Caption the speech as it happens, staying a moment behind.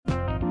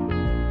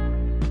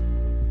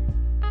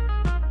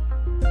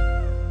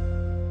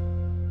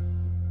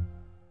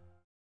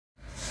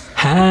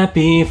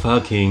Happy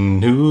fucking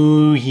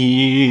New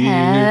Year.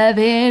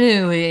 Happy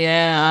New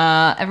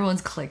Year.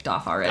 Everyone's clicked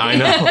off already. I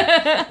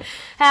know.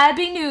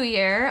 Happy New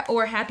Year,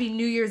 or Happy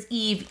New Year's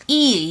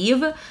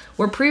Eve.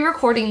 We're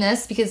pre-recording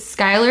this because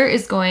Skylar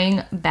is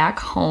going back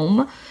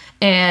home.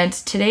 And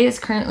today is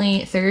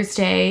currently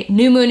Thursday,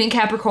 new moon in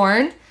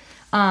Capricorn.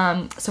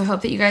 So I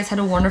hope that you guys had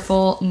a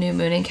wonderful new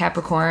moon in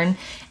Capricorn.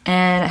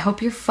 And I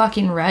hope you're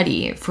fucking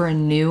ready for a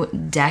new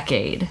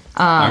decade.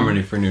 I'm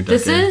ready for a new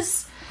decade.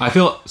 I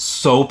feel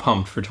so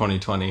pumped for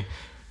 2020.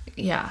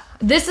 Yeah.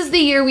 This is the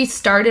year we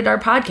started our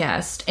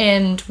podcast.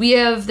 And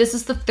this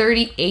is the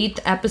 38th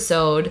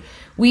episode.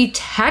 We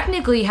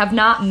technically have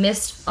not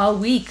missed a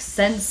week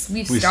since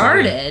we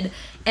started.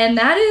 And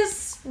that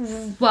is,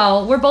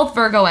 well, we're both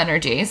Virgo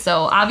energy,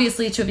 so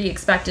obviously it should be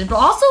expected. But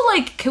also,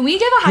 like, can we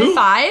give a high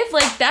five?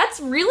 Like,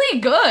 that's really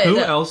good. Who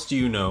else do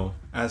you know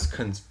as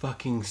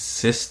fucking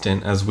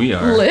consistent as we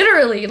are?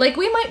 Literally. Like,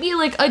 we might be,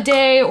 like, a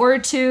day or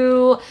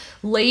two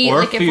late,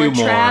 like, if we're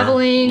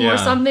traveling or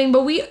something.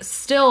 But we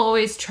still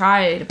always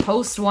try to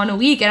post one a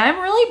week. And I'm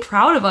really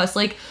proud of us.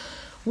 Like,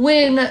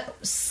 when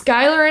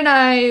Skylar and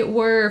I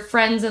were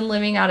friends and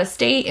living out of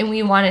state and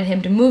we wanted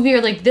him to move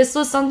here, like, this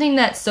was something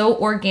that so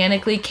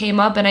organically came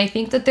up. And I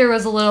think that there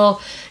was a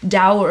little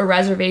doubt or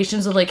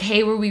reservations of, like,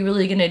 hey, were we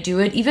really going to do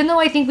it? Even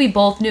though I think we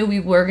both knew we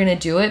were going to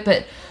do it,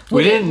 but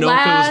we didn't know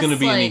if it was going to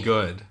be any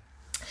good.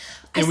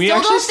 And we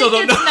actually still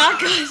don't know. It's not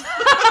good.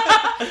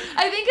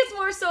 I think it's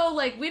more so,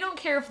 like, we don't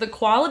care if the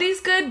quality's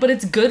good, but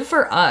it's good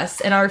for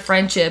us and our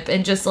friendship,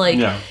 and just, like,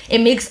 it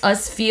makes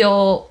us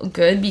feel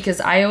good,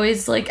 because I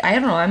always, like, I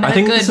don't know, I'm in a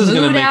good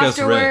mood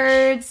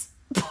afterwards.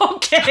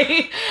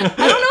 Okay. I don't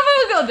know if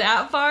I would go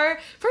that far.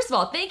 First of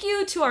all, thank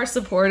you to our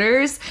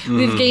supporters.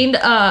 We've gained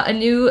a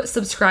new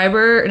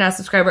supporter.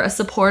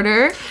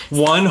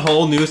 One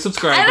whole new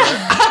subscriber.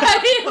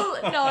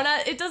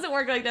 It doesn't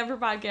work like that for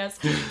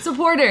podcasts.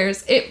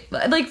 Supporters.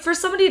 Like, for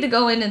somebody to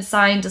go in and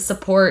sign to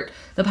support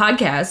the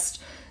podcast,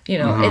 you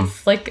know,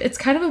 it's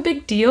kind of a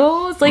big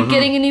deal. It's like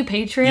getting a new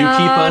Patreon. You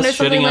keep us or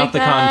something shitting like out the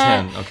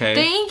that. content, okay?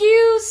 Thank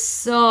you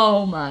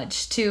so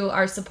much to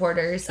our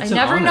supporters. I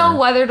never know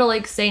whether to,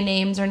 like, say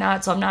names or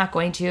not, so I'm not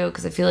going to,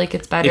 because I feel like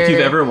it's better. If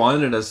you've ever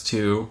wanted us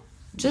to,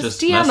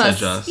 just DM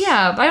us.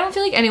 Yeah, but I don't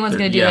feel like anyone's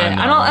going to do it.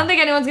 No. I don't think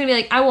anyone's going to be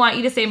like, I want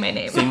you to say my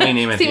name. Say my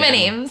name. Say my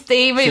name.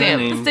 Say my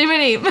name. Say my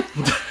name.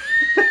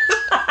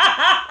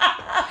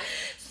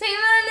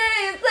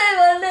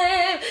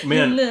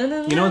 Man,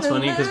 you know what's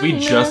funny? Because we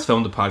just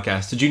filmed a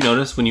podcast. Did you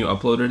notice when you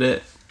uploaded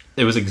it,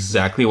 it was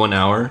exactly 1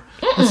 hour?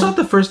 It's not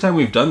the first time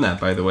we've done that,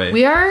 by the way.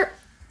 We are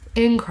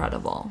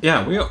incredible.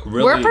 Yeah,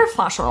 we're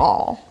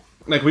professional.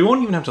 Like, we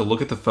won't even have to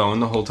look at the phone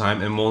the whole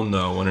time, and we'll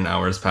know when an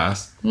hour has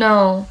passed.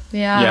 No,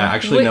 yeah. Yeah,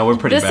 actually, no, we're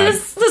pretty bad.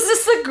 This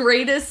is the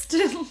greatest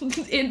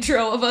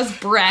intro of us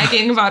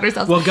bragging about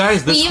ourselves. Well,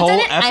 guys, this whole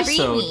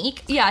episode... every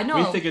week. Yeah, no.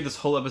 We figured this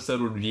whole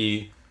episode would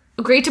be...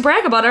 great to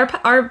brag about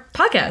our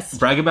podcast.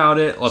 Brag about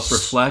it. Let's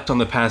reflect on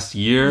the past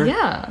year.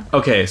 Yeah.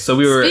 Okay, so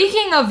we were...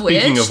 Speaking of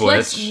which,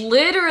 let's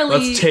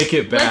take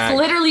it back. Let's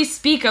literally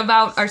speak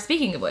about our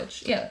speaking of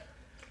which. Yeah.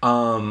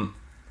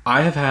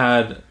 I have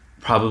had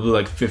probably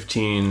like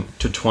 15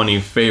 to 20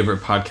 favorite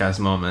podcast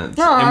moments.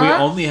 Aww. And we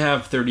only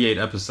have 38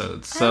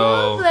 episodes. So I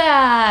love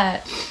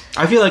that.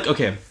 I feel like,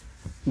 okay,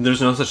 there's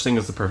no such thing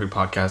as the perfect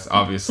podcast,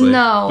 obviously.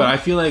 No. But I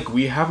feel like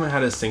we haven't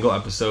had a single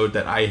episode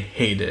that I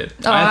hated.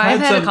 Oh, I've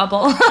had a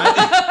couple.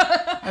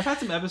 I've had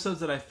some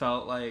episodes that I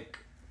felt like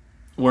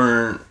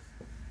weren't,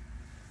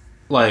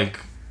 like,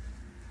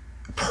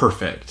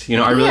 perfect. You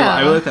know, I really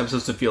like the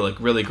episodes to feel, like,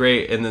 really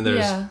great. And then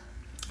there's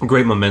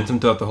great momentum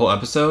throughout the whole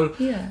episode.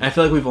 Yeah. And I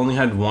feel like we've only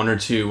had one or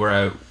two where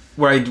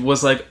I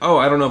was like, oh,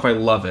 I don't know if I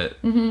love it.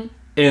 Mm-hmm.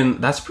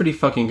 And that's pretty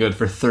fucking good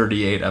for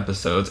 38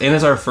 episodes. And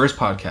it's our first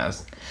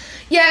podcast.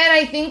 Yeah, and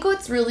I think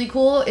what's really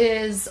cool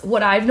is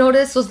what I've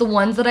noticed was the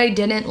ones that I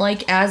didn't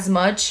like as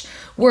much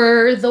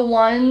were the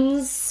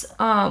ones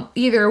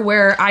either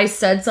where I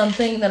said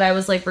something that I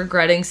was, like,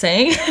 regretting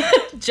saying.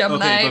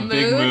 Gemini mood.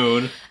 Big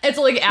mood. It's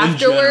like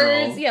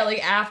afterwards. Yeah,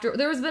 like after.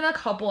 There's been a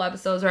couple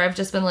episodes where I've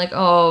just been like,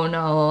 oh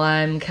no,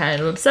 I'm kind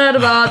of upset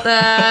about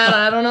that.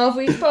 I don't know if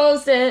we should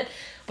post it.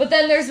 But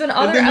then there's been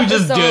other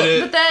episodes. Just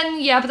did it.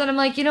 But then I'm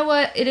like, you know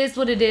what? It is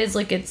what it is.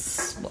 Like,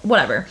 it's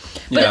whatever.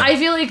 But I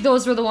feel like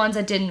those were the ones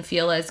that didn't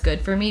feel as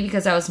good for me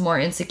because I was more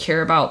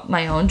insecure about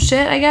my own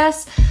shit, I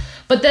guess.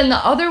 But then the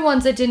other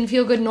ones that didn't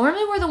feel good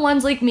normally were the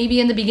ones, like,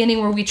 maybe in the beginning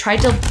where we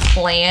tried to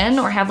plan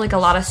or have, like, a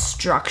lot of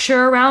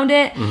structure around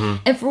it. Mm-hmm.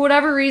 And for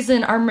whatever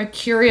reason, our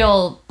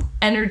mercurial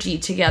energy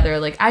together,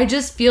 like, I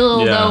just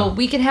feel though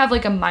we can have,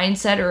 like, a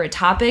mindset or a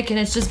topic, and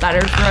it's just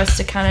better for us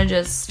to kind of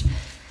just,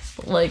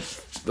 like...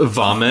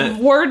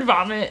 word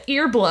vomit,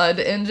 ear blood,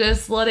 and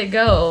just let it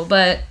go.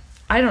 But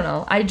I don't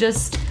know.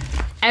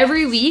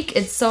 Every week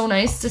it's so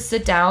nice to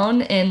sit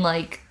down and,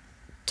 like,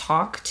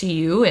 talk to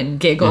you and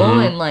giggle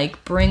and,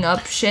 like, bring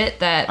up shit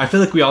that... I feel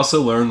like we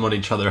also learn what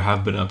each other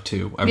have been up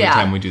to every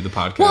time we do the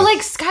podcast. Well, like,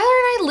 Skylar and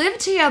I live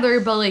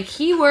together, but, like,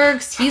 he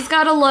works, he's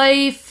got a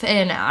life,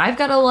 and I've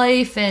got a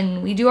life,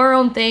 and we do our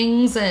own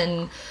things,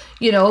 and,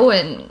 you know,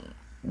 and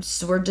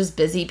we're just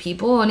busy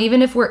people. And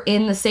even if we're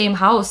in the same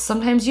house,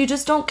 sometimes you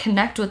just don't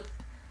connect with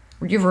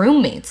your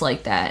roommates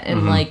like that.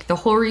 And like the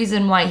whole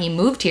reason why he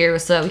moved here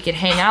was so that we could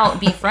hang out and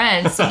be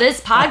friends. So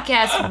this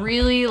podcast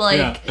really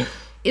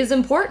is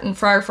important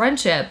for our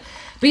friendship.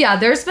 But yeah,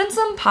 there's been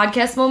some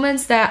podcast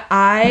moments that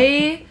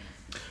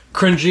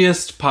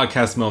Cringiest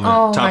podcast moment.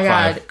 Oh top my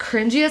god, 5.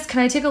 Cringiest.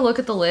 Can I take a look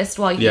at the list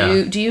while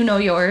do you know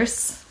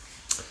yours?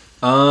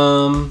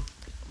 I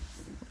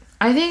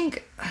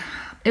think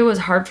it was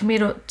hard for me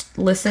to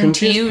listen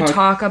to you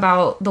talk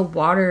about the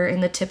water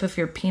in the tip of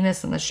your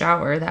penis in the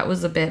shower. That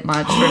was a bit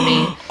much for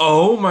me.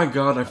 Oh my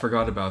god, I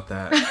forgot about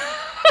that.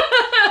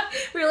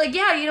 We were like,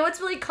 yeah, you know what's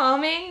really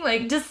calming?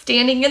 Like just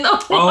standing in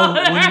the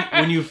water. Oh,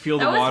 when you feel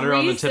the water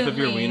on the tip of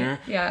your wiener?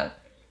 Yeah.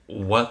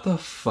 What the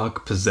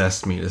fuck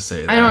possessed me to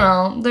say that? I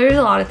don't know. There's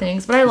a lot of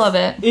things, but I love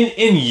it.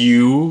 And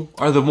you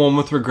are the one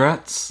with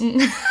regrets.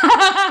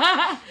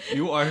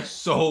 You are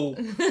so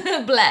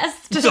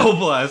blessed. So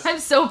blessed. I'm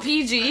so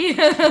PG.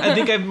 I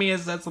think I may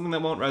have said something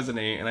that won't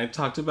resonate, and I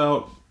talked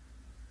about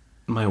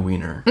my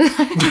wiener.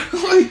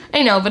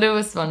 I know, but it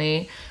was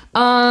funny.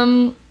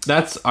 I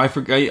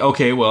forgot.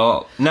 Okay,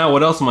 well, now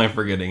what else am I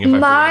forgetting? If I forgot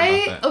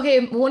about that?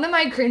 Okay, one of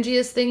my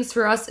cringiest things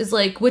for us is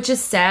like, which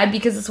is sad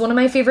because it's one of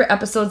my favorite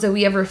episodes that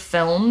we ever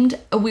filmed.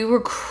 We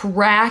were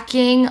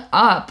cracking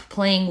up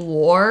playing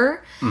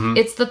War.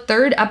 It's the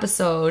 3rd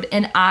episode,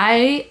 and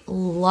I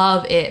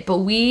love it. But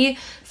we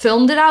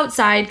filmed it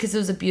outside because it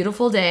was a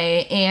beautiful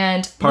day,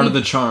 and part of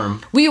the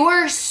charm. We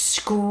were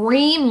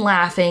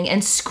laughing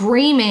and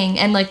screaming,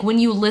 and like when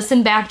you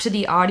listen back to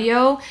the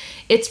audio,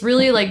 it's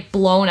really like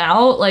blown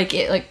out,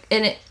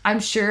 I'm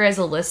sure as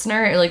a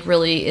listener it like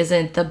really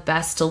isn't the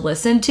best to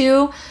listen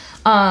to,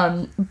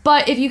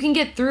 but if you can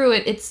get through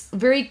it, it's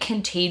very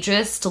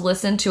contagious to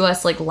listen to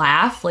us like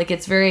laugh. Like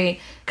it's very,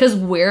 because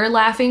we're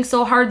laughing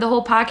so hard the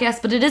whole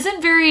podcast, but it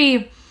isn't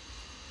very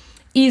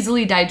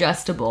easily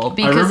digestible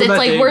because it's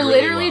like we're really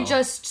literally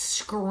just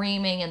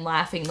screaming and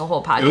laughing the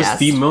whole podcast. It was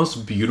the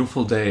most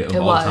beautiful day of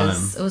all time.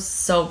 It was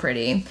so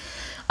pretty.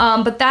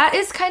 But that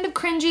is kind of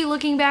cringy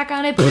looking back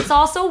on it, but it's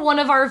also one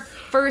of our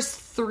first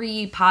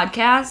 3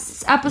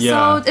 podcasts episodes.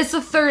 Yeah. It's the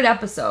 3rd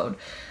episode.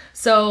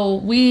 So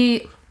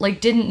we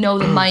didn't know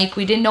the mic.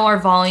 We didn't know our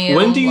volume.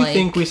 When do you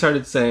think we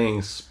started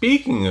saying,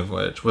 speaking of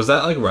which? Was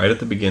that right at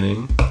the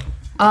beginning?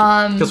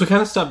 Because we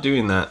kind of stopped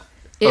doing that.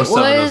 It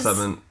was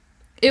 07.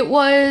 It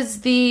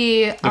was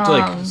the... You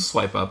have to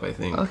swipe up, I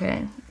think.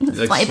 Okay.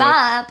 Swipe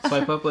up.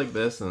 Swipe up like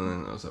this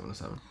and then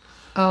 07.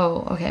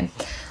 Oh, okay.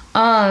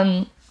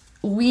 I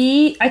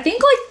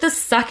think the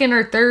 2nd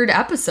or 3rd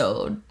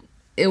episode,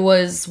 it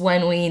was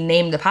when we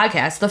named the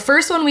podcast. The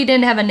first one we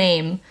didn't have a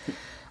name,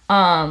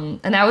 and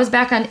that was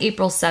back on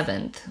April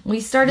 7th.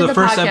 We started the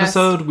first podcast.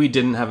 Episode we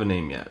didn't have a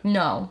name yet.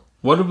 No.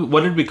 What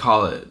did we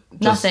call it?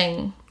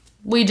 Nothing.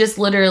 We just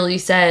literally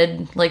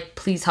said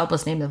please help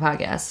us name the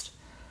podcast.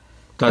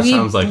 That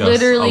sounds like us a lot. We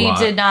literally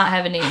did not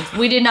have a name.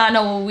 We did not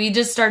know. We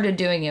just started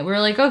doing it. We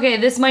were like, okay,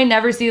 this might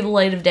never see the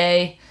light of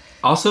day.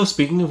 Also,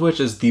 speaking of which,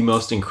 is the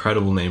most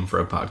incredible name for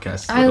a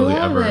podcast literally I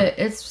love ever. It.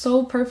 It's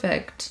so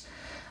perfect.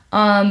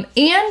 And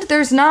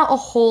there's not a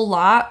whole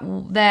lot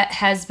that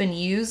has been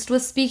used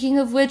with speaking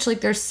of which.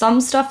 There's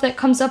some stuff that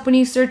comes up when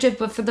you search it,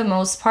 but for the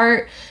most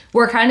part,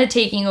 we're kind of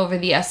taking over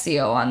the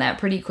SEO on that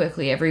pretty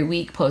quickly every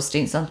week,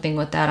 posting something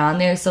with that on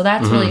there. So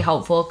that's really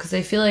helpful because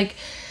I feel like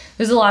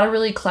there's a lot of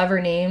really clever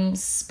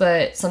names,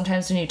 but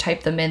sometimes when you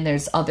type them in,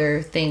 there's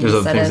other things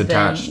that have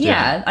attached, been...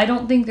 Yeah, I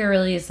don't think there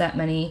really is that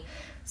many.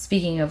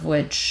 Speaking of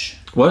which...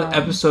 What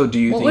episode do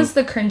you think... What was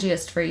the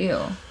cringiest for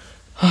you?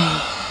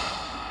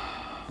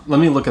 Let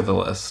me look at the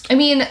list. I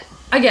mean,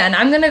 again,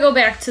 I'm going to go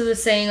back to the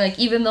saying,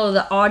 even though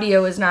the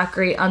audio is not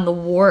great on the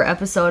War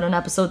episode on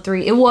episode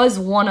 3, it was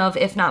one of,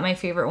 if not my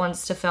favorite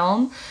ones to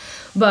film.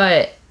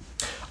 But...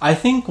 I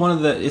think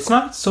it's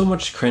not so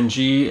much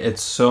cringy,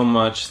 it's so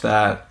much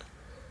that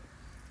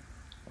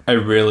I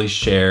really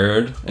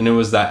shared, and it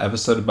was that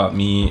episode about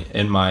me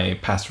and my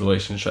past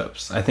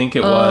relationships. I think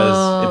it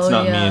was, it's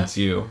not me, it's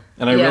you.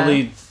 And I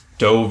really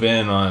dove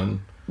in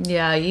on...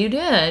 Yeah, you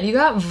did. You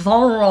got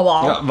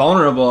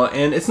vulnerable.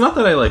 And it's not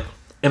that I,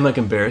 am,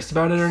 embarrassed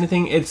about it or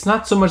anything. It's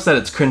not so much that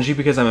it's cringy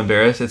because I'm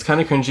embarrassed. It's kind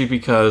of cringy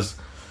because,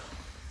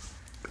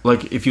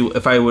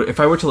 if I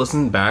were to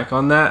listen back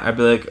on that, I'd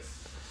be like,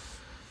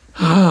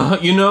 oh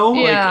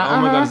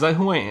my god, is that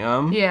who I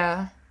am?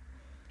 Yeah.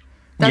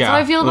 That's how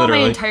I feel about my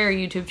entire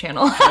YouTube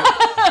channel.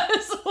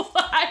 That's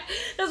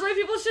why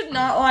people should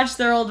not watch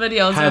their old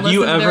videos. Have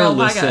you ever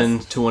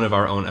listened to one of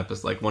our own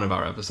episodes, one of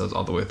our episodes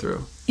all the way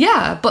through?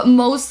 Yeah, but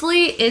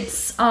mostly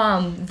it's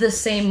the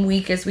same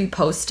week as we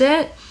post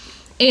it,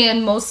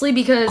 and mostly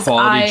because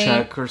quality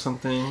check or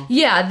something.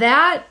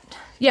 Yeah,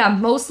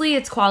 mostly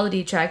it's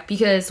quality check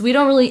because we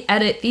don't really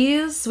edit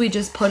these. We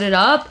just put it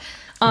up.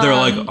 They're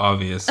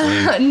obviously.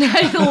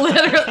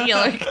 Literally,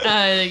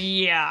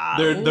 yeah.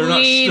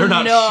 They're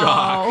not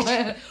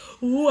shocked.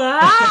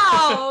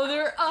 Wow,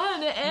 they're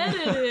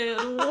unedited.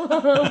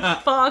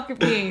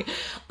 Fuck me.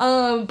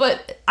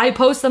 But I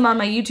post them on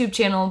my YouTube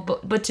channel.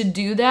 But to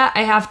do that,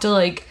 I have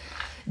to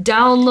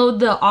download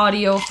the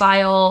audio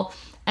file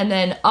and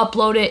then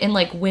upload it in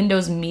like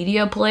Windows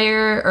Media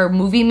Player or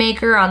Movie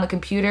Maker on the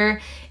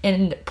computer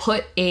and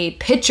put a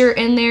picture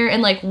in there.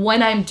 And like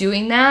when I'm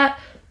doing that,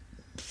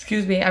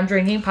 excuse me, I'm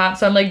drinking pop,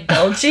 so I'm like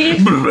belchy.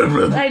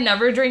 I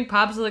never drink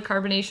pop, so the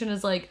carbonation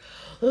is like,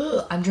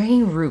 ugh. I'm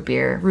drinking root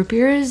beer. Root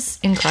beer is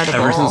incredible.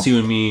 Ever since you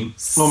and me,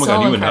 oh my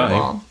god, you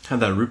incredible. and I had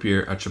that root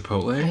beer at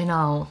Chipotle. I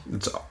know.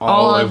 It's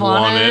all I've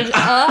wanted.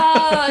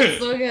 It's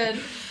so good.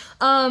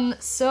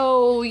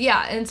 So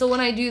yeah, and so when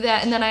I do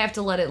that, and then I have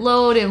to let it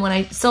load,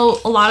 and so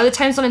a lot of the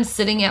times when I'm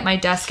sitting at my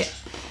desk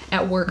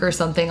at work or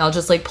something, I'll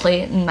just like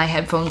play it in my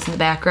headphones in the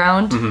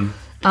background.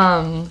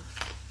 Mm-hmm.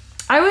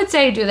 I would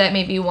say do that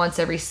maybe once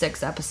every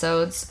 6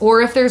 episodes,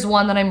 or if there's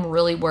one that I'm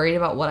really worried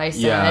about what I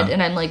said,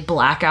 and I'm like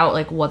blackout,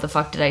 like what the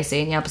fuck did I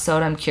say in the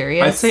episode? I'm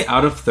curious. I'd say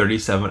out of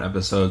 37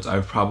 episodes,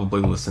 I've probably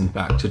listened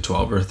back to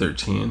 12 or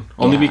 13,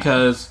 only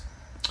because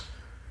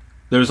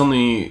there's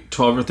only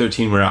 12 or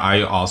 13 where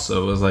I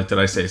also was like, did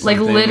I say something?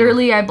 Like,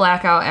 literally, I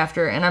black out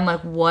after, and I'm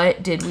like,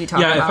 what did we talk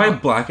about? Yeah, if I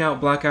black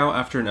out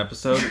after an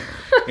episode,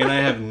 and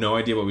I have no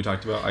idea what we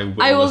talked about, I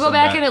will go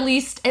back and at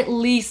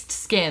least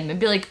skim and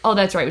be like, oh,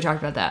 that's right, we taltalked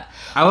about that.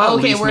 I'll at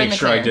least make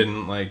sure I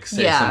didn't, like,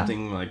 say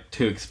something, like,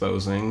 too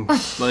exposing.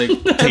 Like,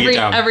 take it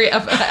down. Every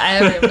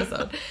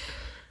episode.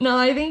 No,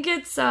 I think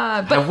it's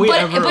have we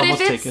ever almost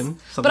taken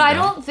something But I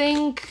down? don't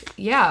think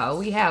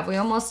we have. We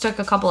almost took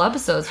a couple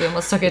episodes. We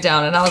almost took it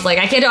down, and I was like,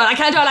 I can't do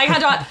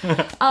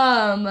it.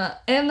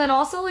 And then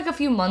also like a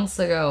few months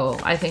ago,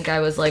 I think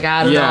I was like,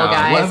 I don't know,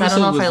 guys. I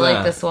don't know if I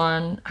like this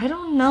one. I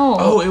don't know.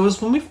 Oh, it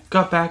was when we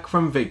got back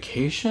from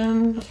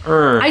vacation?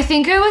 Or I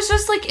think I was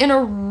just like in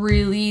a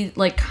really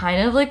like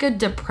kind of like a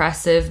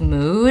depressive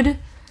mood.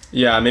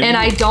 Yeah, maybe. And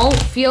I don't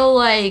feel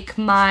like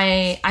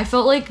I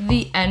felt like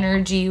the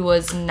energy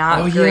was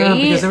not great. Yeah,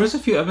 because there was a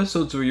few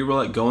episodes where you were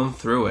like going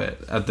through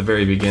it at the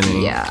very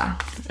beginning. Yeah.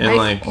 And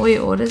wait,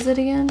 what is it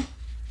again?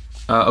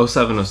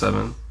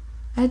 0707.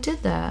 I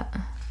did that.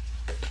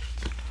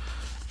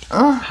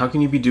 How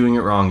can you be doing it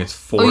wrong? It's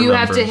 4 numbers. Oh, you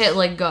have to hit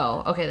like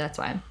go. Okay, that's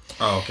fine.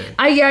 Oh, okay.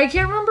 I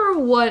can't remember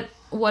what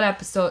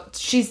episode.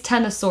 She's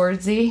 10 of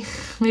Swordsy.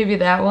 Maybe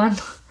that one.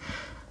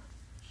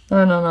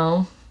 I don't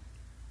know.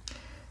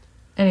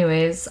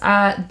 Anyways,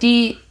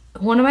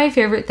 one of my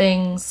favorite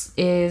things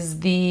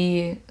is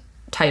the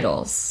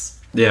titles.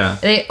 Yeah.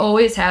 They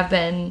always have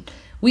been.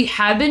 We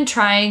have been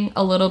trying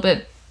a little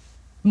bit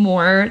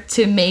more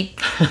to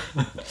make...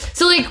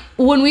 So, like,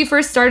 when we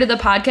first started the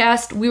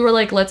podcast, we were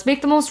like, let's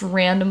make the most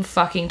random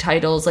fucking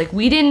titles. Like,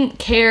 we didn't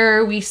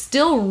care. We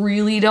still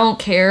really don't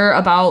care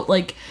about,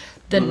 like...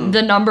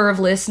 The number of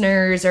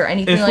listeners or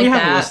anything like that. If we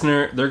have a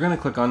listener, they're going to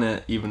click on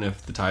it even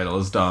if the title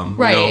is dumb.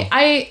 Right. You know?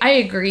 I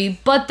agree.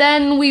 But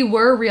then we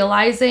were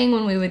realizing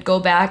when we would go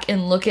back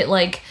and look at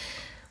like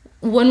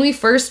when we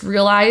first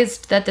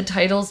realized that the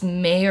titles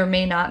may or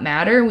may not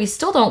matter, we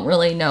still don't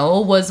really know,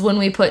 was when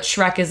we put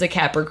Shrek as a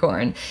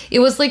Capricorn. It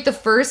was like the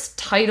first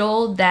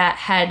title that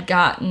had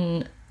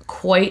gotten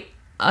quite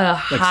a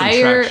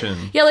higher... Some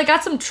traction. Yeah, like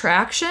got some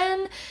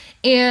traction.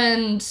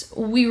 And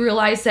we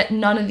realized that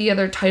none of the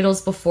other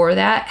titles before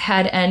that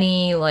had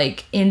any,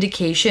 like,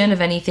 indication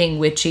of anything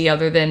witchy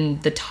other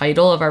than the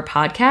title of our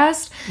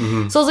podcast.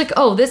 Mm-hmm. So I was like,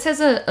 oh, this has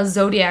a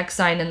zodiac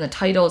sign in the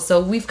title. So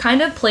we've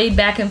kind of played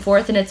back and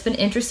forth, and it's been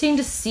interesting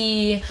to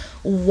see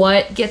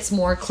what gets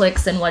more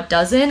clicks and what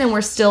doesn't. And we're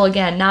still,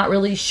 again, not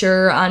really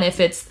sure on if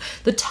it's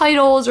the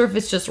titles or if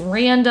it's just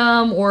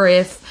random or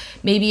if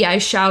maybe I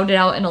shout it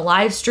out in a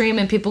live stream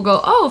and people go,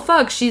 oh,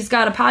 fuck, she's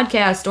got a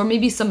podcast. Or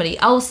maybe somebody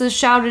else has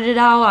shouted it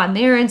out on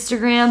their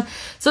Instagram.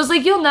 So it's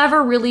like, you'll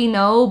never really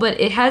know, but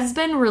it has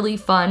been really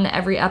fun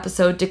every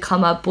episode to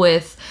come up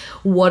with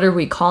what are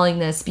we calling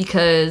this,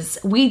 because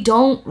we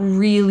don't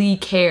really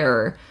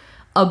care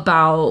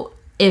about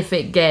if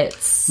it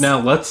gets now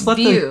let's let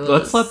views.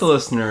 the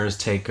listeners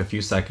take a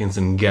few seconds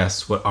and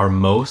guess what our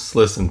most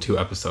listened to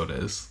episode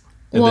is.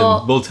 And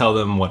then we'll tell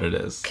them what it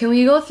is. Can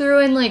we go through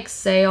and, like,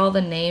 say all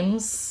the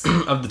names?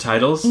 Of the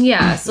titles?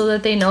 Yeah, so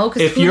that they know.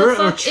 If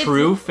you're a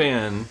true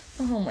fan...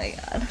 Oh, my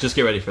God. Just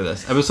get ready for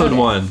this. Episode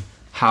 1,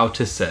 How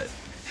to Sit.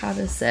 How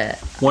to Sit.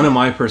 One of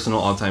my personal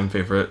all-time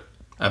favorite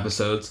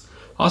episodes.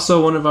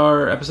 Also, one of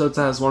our episodes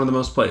that has one of the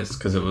most plays,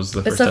 because it was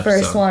the first episode. It's the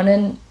first one,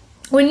 and...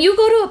 When you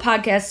go to a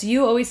podcast, do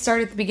you always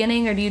start at the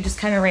beginning, or do you just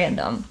kind of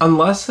random?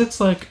 Unless it's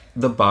like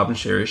the Bob and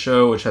Sherry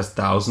Show, which has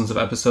thousands of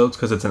episodes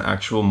because it's an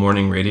actual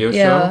morning radio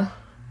show.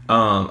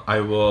 I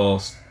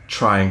will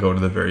try and go to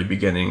the very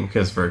beginning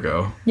because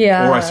Virgo.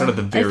 Yeah. Or I start at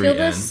the very end. I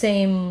feel the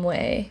same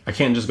way. I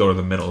can't just go to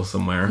the middle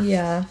somewhere.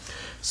 Yeah.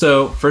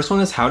 So, first one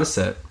is How to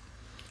Sit.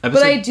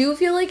 But I do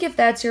feel like if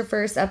that's your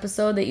first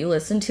episode that you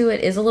listen to,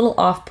 it is a little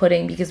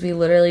off-putting because we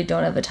literally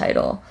don't have a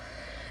title.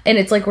 And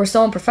it's like we're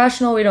so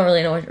unprofessional, we don't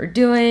really know what we're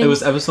doing. It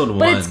was episode 1.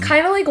 But it's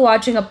kind of like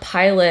watching a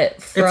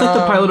pilot from... It's like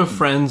the pilot of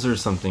Friends or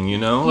something, you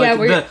know? Yeah,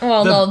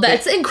 like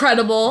that's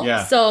incredible.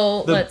 Yeah.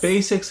 So the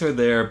basics are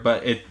there,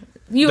 but the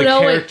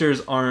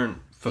characters aren't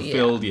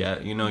fulfilled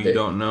yet. You know, you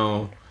don't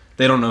know...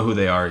 they don't know who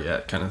they are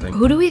yet, kind of thing.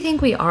 Who do we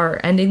think we are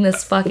ending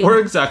this fucking We're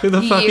exactly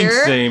the fucking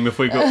year? same if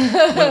we go...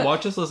 Like,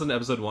 watch us listen to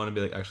episode 1 and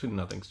be like, actually,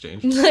 nothing's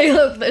changed. Like,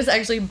 look, there's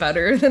actually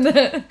better than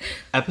that.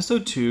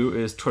 Episode 2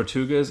 is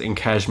Tortugas in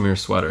Cashmere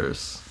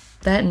Sweaters.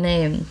 That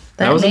name.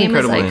 That was name an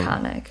is incredible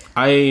iconic. Name.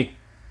 I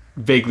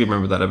vaguely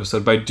remember that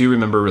episode, but I do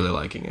remember really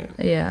liking it.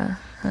 Yeah.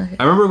 Okay.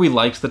 I remember we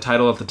liked the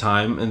title at the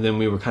time, and then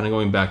we were kind of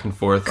going back and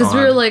forth. Because we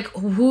were like,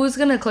 who's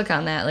going to click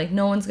on that? Like,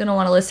 no one's going to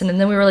want to listen.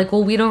 And then we were like,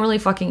 well, we don't really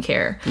fucking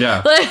care.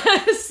 Yeah.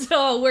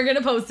 So we're going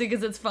to post it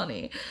because it's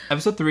funny.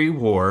 Episode 3,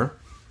 War.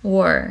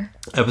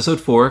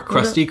 Episode 4,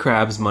 Krusty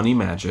Krab's Money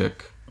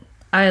Magic.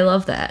 I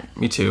love that.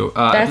 Me too.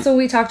 That's what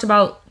we talked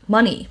about,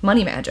 money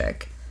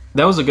magic.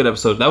 That was a good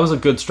episode. That was a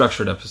good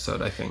structured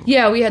episode, I think.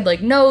 Yeah, we had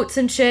like notes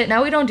and shit.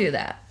 Now we don't do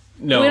that.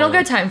 No. We don't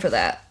got time for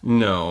that.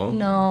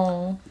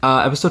 No.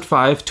 Episode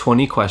 5,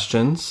 20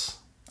 questions.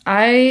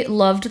 I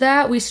loved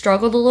that. We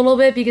struggled a little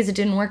bit because it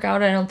didn't work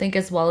out, I don't think,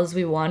 as well as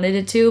we wanted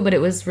it to, but it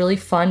was really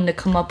fun to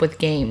come up with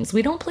games.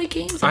 We don't play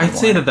games anymore. I'd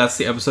say that that's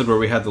the episode where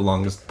we had the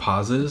longest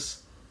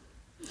pauses.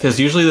 Because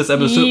usually this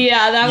episode...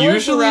 Yeah, that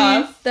was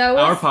rough.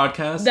 Our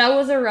podcast... That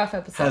was a rough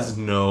episode. Has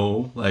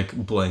no, like,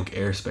 blank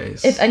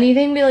airspace. If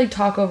anything, we, like,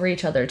 talk over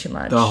each other too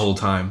much. The whole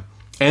time.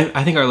 And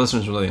I think our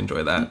listeners really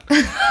enjoy that.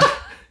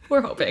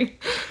 We're hoping.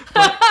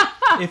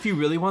 If you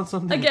really want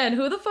something... Again,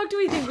 who the fuck do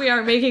we think we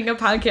are making a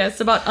podcast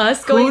about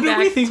us going back? Who do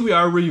we think we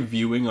are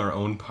reviewing our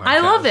own podcast? I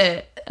love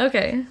it.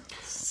 Okay.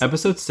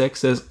 Episode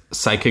 6 is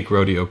Psychic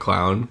Rodeo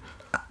Clown.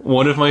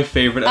 One of my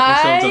favorite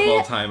episodes of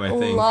all time, I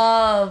think. I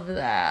love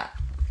that.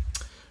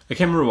 I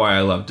can't remember why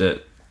I loved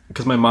it.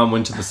 Because my mom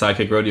went to the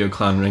Psychic Rodeo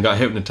Clown and got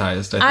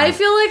hypnotized, I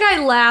feel like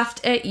I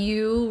laughed at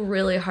you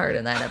really hard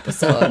in that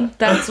episode.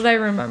 That's what I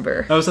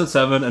remember. Episode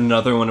 7,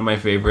 another one of my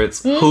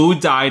favorites. Who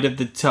died of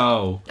the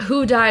toe?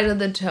 Who died of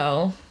the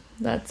toe?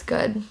 That's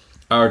good.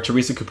 Our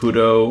Teresa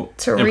Caputo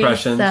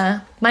impressions.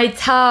 My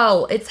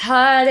toe. It's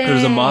hurting.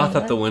 There's a moth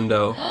at the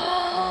window.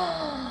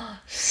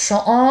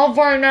 Shut up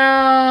right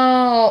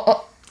now.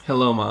 Oh.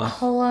 Hello, moth.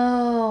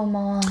 Hello,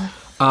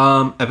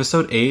 moth.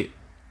 Episode 8,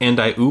 And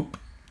I Oop.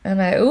 And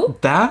I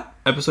oop? That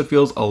episode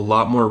feels a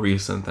lot more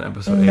recent than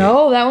episode 8.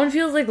 No, that one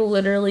feels like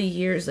literally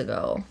years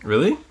ago.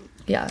 Really?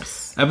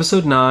 Yes.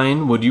 Episode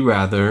 9, Would You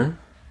Rather?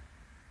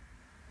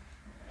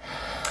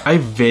 I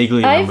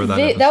vaguely remember that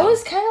episode. That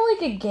was kind of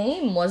like a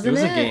game, wasn't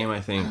it? It was a game,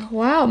 I think.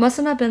 Wow, it must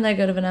have not been that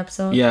good of an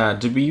episode. Yeah,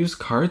 did we use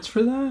cards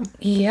for that?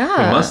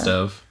 Yeah. We must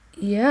have.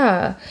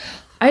 Yeah.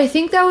 I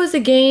think that was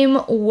a game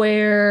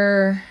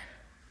where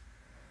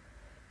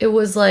it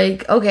was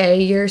like,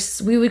 okay,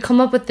 we would come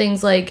up with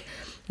things like,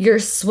 you're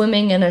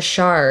swimming in a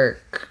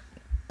shark.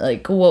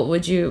 Like, what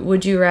would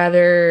you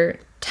rather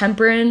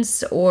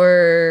temperance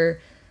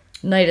or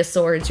Knight of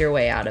Swords your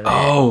way out of it?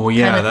 Oh,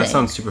 yeah, that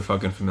sounds super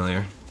fucking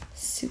familiar.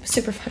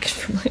 Super fucking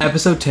familiar.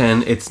 Episode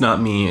 10, It's Not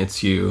Me,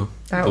 It's You.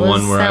 That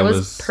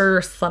was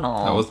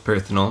personal. That was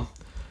personal.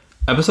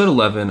 Episode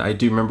 11, I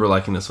do remember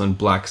liking this one,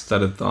 Black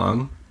Studded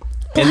Thong.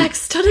 Black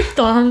Studded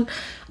Thong?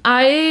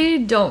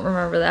 I don't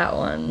remember that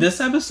one. This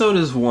episode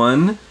is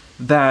one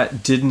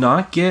that did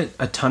not get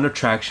a ton of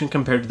traction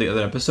compared to the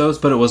other episodes,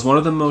 but it was one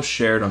of the most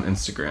shared on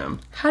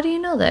Instagram. How do you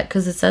know that?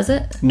 Because it says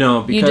it?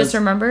 No, because... You just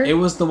remember? It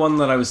was the one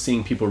that I was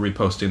seeing people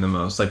reposting the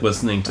most, like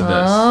listening to this.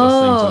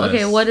 Oh,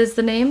 okay. What is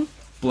the name?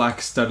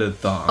 Black Studded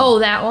Thong. Oh,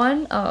 that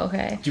one? Oh,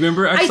 okay. Do you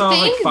remember? I saw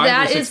think like 5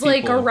 that or 6 is people.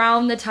 like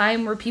around the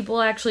time where people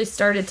actually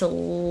started to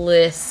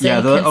listen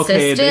consistently.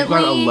 Okay, they've got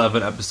consistently.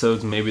 11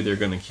 episodes. Maybe they're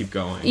going to keep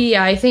going.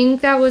 Yeah, I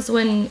think that was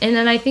when... And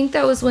then I think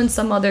that was when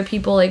some other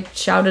people like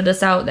shouted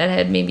us out that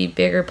had maybe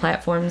bigger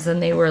platforms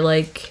and they were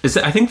like...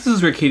 I think this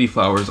is where Katie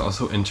Flowers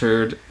also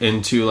entered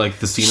into like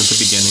the scene at the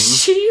beginning.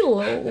 She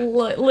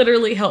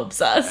literally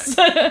helps us.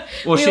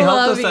 Well, she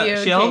helped us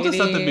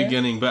at the Katie.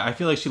 beginning, but I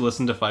feel like she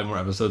listened to 5 more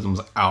episodes and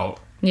was out.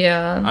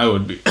 Yeah. I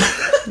would be.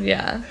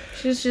 Yeah.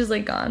 She's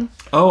like gone.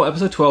 Oh,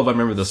 episode 12, I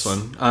remember this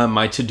one.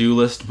 My to-do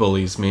list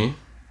bullies me.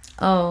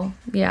 Oh,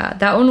 yeah.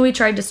 That one we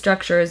tried to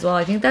structure as well.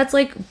 I think that's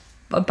like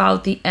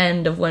about the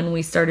end of when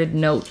we started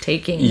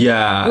note-taking.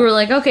 Yeah. We were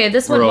like, okay,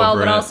 this went well,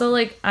 but it. also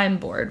like, I'm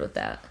bored with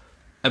that.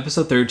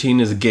 Episode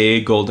 13 is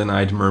Gay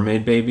Golden-Eyed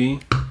Mermaid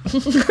Baby.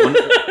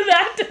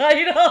 That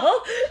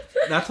title.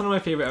 That's one of my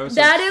favorite episodes.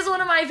 That is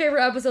one of my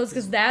favorite episodes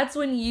because that's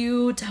when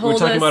you told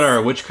us... We're talking about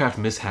our witchcraft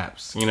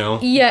mishaps, you know?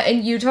 Yeah,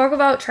 and you talk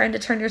about trying to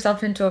turn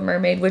yourself into a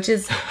mermaid, which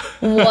is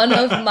one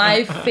of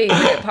my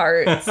favorite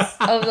parts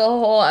of the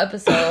whole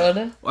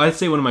episode. I'd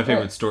say one of my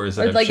favorite stories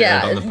that I've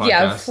shared on the podcast.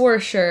 Yeah, for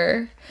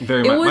sure.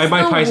 Very much.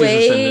 My Pisces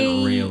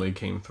ascendant really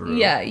came through.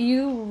 Yeah,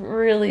 you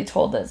really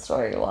told that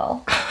story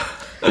well.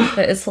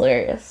 That is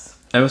hilarious.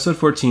 Episode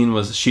 14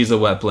 was She's a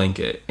Wet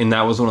Blanket, and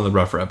that was one of the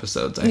rougher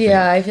episodes, I think.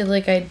 Yeah, I feel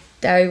like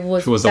that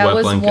was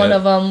one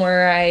of them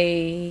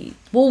where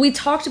we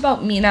talked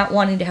about me not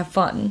wanting to have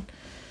fun.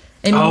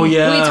 And we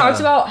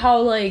talked about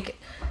how like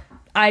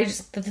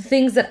the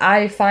things that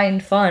I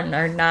find fun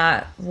are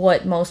not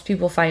what most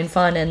people find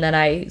fun, and that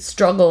I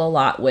struggle a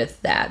lot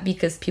with that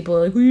because people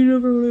are like, well, you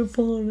never really have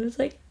fun. It's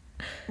like,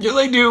 yeah,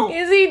 they do.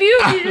 Yes, they do.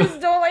 You just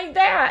don't like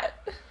that.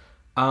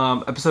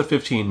 Episode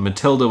 15,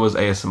 Matilda was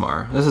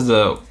ASMR. This is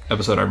a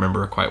episode I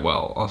remember quite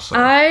well also.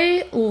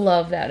 I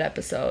love that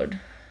episode.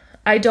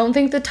 I don't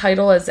think the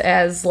title is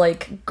as,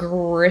 like,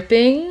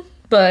 gripping,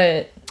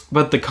 but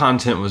the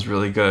content was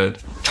really good.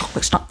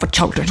 Chocolate's not for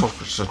children.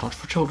 Chocolate's not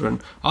for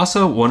children.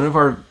 Also, one of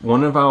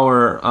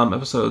our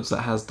episodes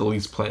that has the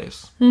least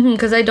plays.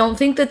 Because I don't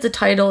think that the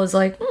title is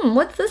like,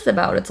 what's this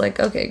about? It's like,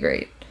 okay,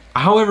 great.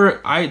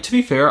 However, to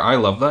be fair, I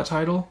love that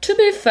title. To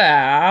be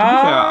fair,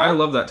 I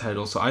love that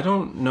title. So I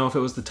don't know if it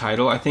was the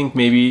title. I think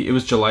maybe it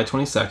was July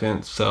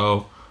 22nd.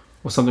 So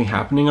was something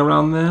happening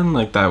around then?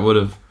 Like that would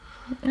have...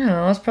 I don't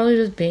know. It's probably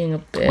just being a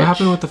bitch. What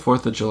happened with the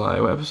 4th of July?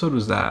 What episode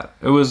was that?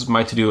 It was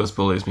My To-Do List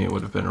Bullies Me. It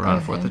would have been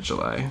around 4th of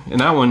July. And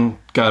that one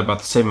got about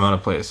the same amount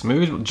of plays.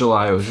 Maybe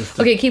July was just...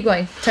 Okay, keep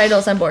going.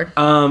 Titles on board.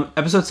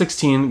 Episode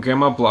 16,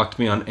 Grandma Blocked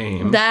Me on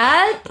AIM.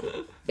 That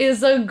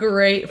is a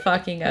great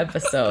fucking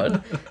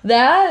episode.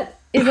 That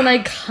is an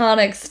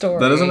iconic story.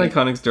 That is an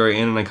iconic story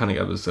and an iconic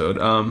episode.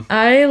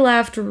 I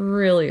laughed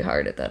really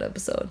hard at that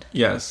episode.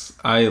 Yes,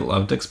 I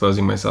loved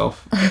exposing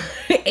myself.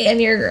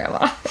 And your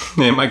grandma.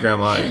 And my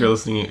grandma, if you're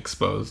listening,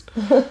 exposed.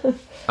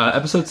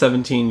 Episode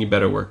 17, You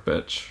Better Work,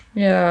 Bitch.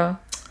 Yeah.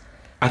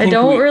 I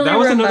don't really that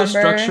was remember. another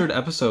structured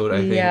episode,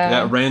 I think,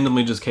 that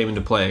randomly just came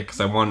into play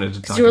because I wanted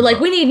to talk You were like,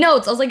 we need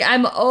notes. I was like,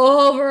 I'm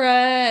over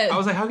it. I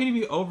was like, how can you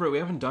be over it? We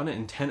haven't done it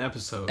in 10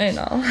 episodes. I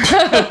know.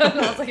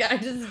 I was like, I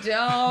just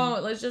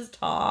don't. Let's just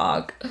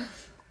talk.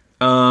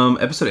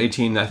 Episode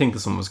 18, I think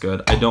this one was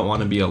good. I Don't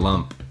Want to Be a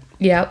Lump.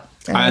 Yep.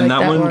 And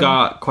that one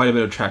got quite a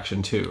bit of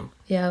traction, too.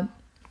 Yeah,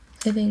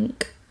 I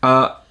think.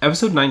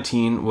 Episode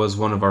 19 was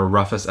one of our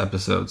roughest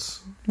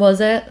episodes.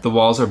 Was it? The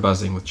walls are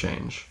buzzing with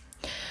change.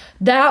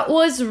 That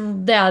was. It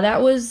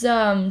was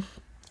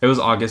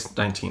August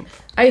 19th.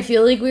 I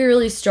feel like we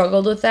really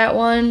struggled with that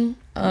one.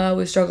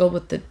 We struggled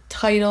with the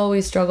title. We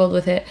struggled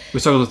with it.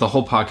 We struggled with the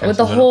whole podcast. With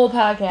the whole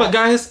podcast. But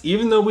guys,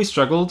 even though we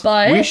struggled,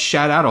 we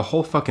shat out a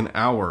whole fucking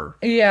hour.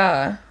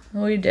 Yeah,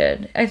 we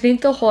did. I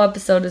think the whole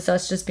episode is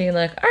us just being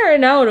like, all right,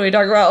 now what do we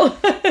talk about?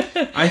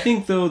 I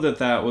think, though,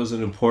 that was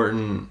an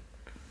important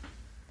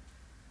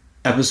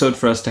episode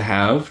for us to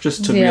have.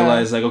 Just to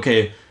realize, like,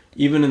 okay,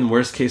 even in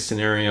worst case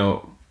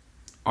scenario,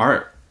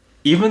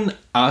 even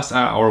us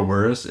at our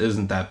worst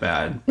isn't that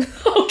bad.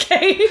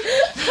 Okay.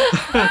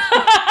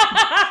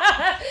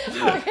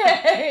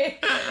 Okay.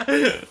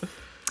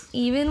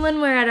 Even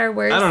when we're at our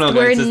worst,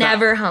 we're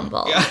never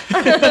humble.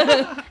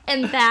 Yeah.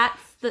 And that's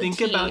the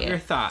Think about your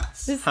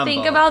thoughts. Just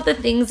think about the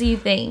things you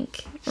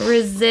think.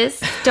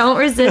 Resist. Don't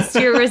resist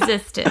your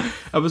resistance.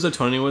 Episode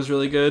 20 was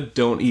really good.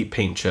 Don't eat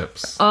paint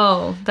chips.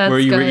 Oh, that's good. Where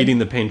you were eating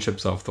the paint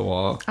chips off the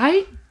wall.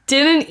 I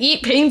didn't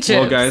eat paint chips.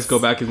 Well, guys, go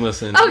back and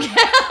listen. Okay.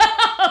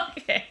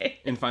 Okay.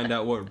 And find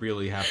out what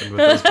really happened with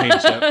those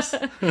paint chips.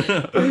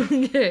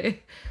 Okay.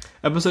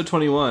 Episode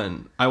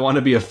 21. I Want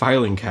to Be a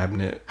Filing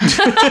Cabinet. Who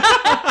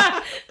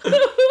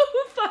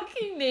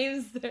fucking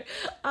names there?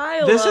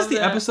 This is the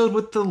episode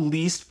with the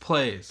least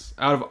plays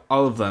out of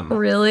all of them.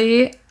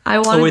 Really?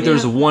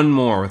 There's one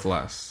more with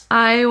less.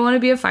 I Want to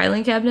Be a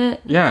Filing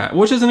Cabinet? Yeah,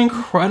 which is an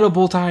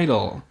incredible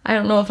title. I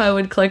don't know if it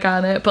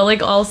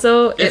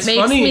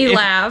makes me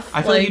laugh.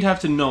 I feel like you'd have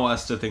to know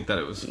us to think that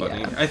it was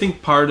funny. Yeah. I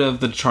think part of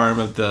the charm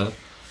of the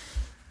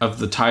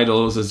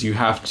titles is you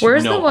have to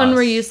Where's know the one us.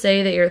 where you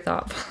say that you're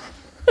thoughtful?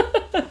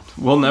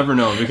 We'll never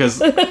know because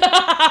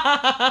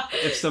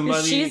if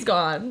somebody... She's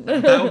gone.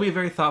 That will be a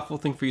very thoughtful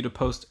thing for you to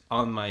post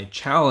on my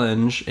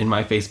challenge in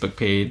my Facebook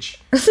page.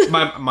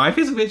 My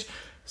Facebook page,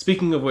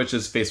 speaking of which,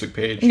 is Facebook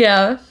page.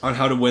 Yeah. On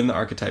how to win the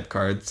archetype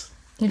cards.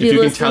 If you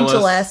listened to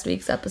last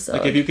week's episode.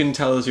 Like if you can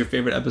tell us your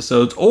favorite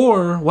episodes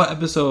or what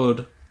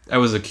episode I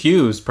was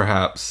accused,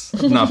 perhaps,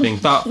 of not being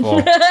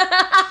thoughtful.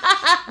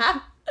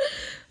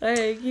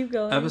 Alright, keep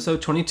going.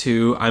 Episode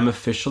 22, I'm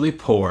Officially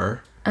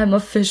Poor. I'm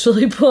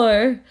officially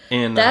poor.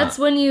 And that's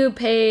when you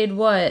paid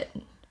what?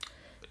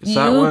 Paid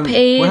what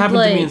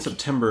happened to me in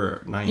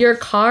September 9th? Your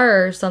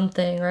car or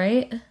something,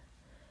 right?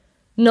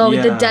 No,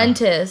 the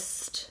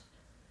dentist.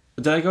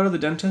 Did I go to the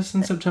dentist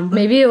in September?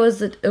 Maybe it was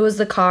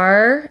the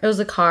car. It was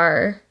a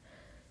car.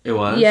 It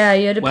was? Yeah,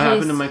 you had to pay. What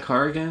happened to my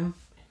car again?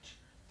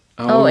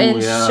 Oh,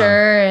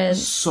 insurance.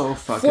 Yeah. So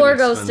fucking Floor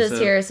expensive. Ghost is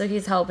here, so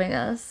he's helping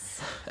us.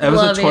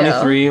 Episode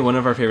 23, one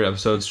of our favorite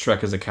episodes,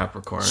 Shrek is a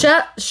Capricorn.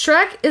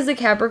 Shrek is a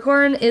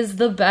Capricorn is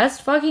the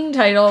best fucking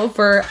title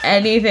for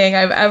anything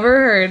I've ever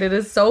heard. It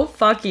is so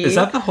fucky. Is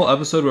that the whole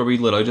episode where we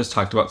literally just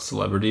talked about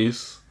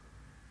celebrities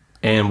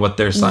and what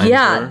their signs were?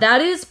 Yeah,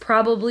 that is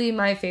probably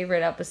my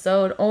favorite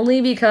episode,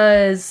 only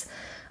because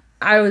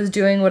I was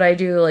doing what I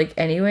do, like,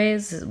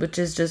 anyways, which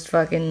is just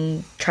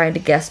fucking trying to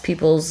guess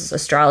people's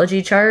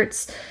astrology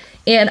charts.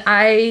 And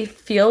I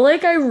feel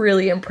like I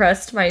really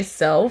impressed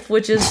myself,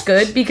 which is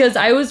good because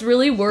I was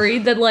really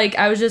worried that, like,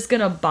 I was just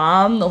gonna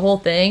bomb the whole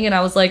thing and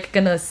I was, like,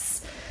 gonna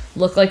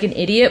look like an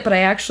idiot, but I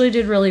actually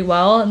did really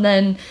well. And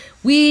then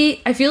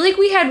I feel like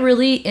we had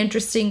really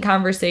interesting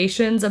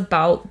conversations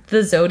about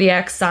the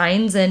zodiac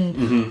signs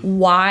and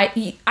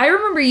why. I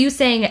remember you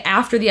saying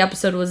after the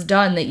episode was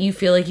done that you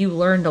feel like you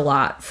learned a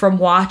lot from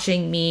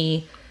watching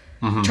me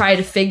try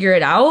to figure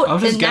it out. I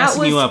was just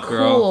gassing you up,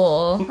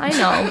 cool. girl. I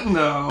know.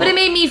 No. But it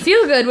made me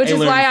feel good, which is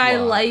why I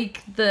lot.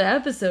 like the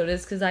episode,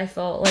 is because I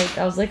felt like,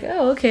 I was like,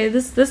 oh, okay,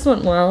 this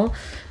went well.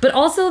 But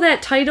also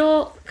that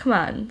title, come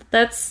on,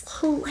 that's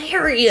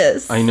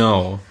hilarious. I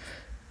know.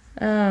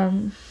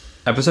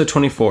 Episode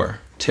 24,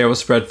 Taro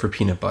Spread for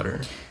Peanut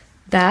Butter.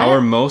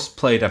 Our most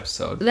played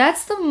episode.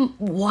 That's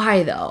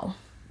why though?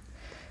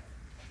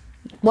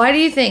 Why do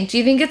you think? Do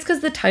you think it's because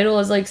the title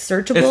is like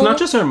searchable? It's not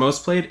just our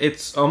most played,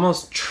 it's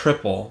almost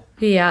triple.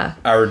 Yeah.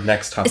 Our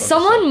next top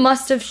Someone episode.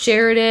 must have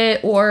shared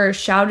it or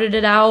shouted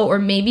it out, or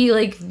maybe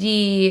like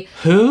the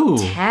Who?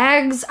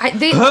 tags. I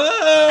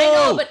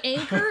know, but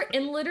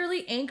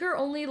Anchor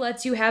only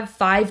lets you have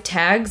 5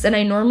 tags, and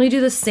I normally do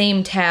the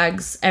same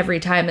tags every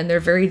time, and they're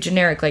very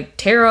generic, like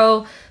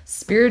tarot,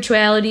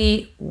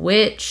 spirituality,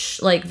 witch,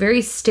 like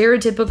very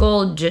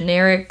stereotypical,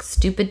 generic,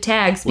 stupid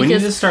tags. We need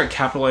to start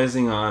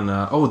capitalizing on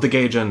the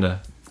gay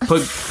agenda.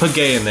 Put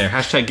gay in there.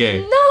 Hashtag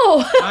gay. No.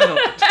 I don't.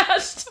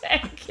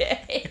 Hashtag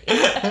gay.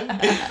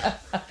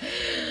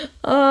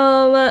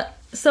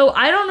 So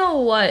I don't know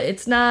what.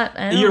 It's not.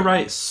 You're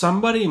right.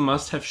 Somebody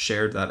must have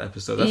shared that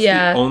episode. That's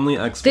the only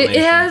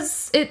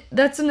explanation.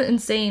 That's an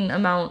insane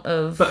amount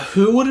of. But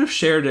who would have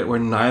shared it where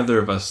neither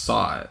of us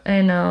saw it?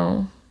 I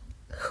know.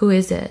 Who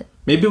is it?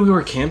 Maybe we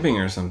were camping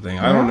or something.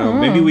 I don't know.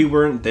 Maybe we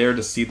weren't there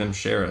to see them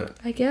share it.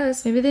 I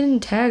guess. Maybe they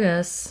didn't tag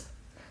us.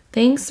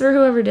 Thanks for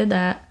whoever did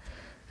that.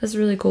 That's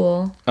really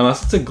cool.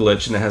 Unless it's a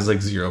glitch and it has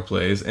like 0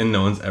 plays and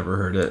no one's ever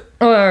heard it.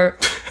 Or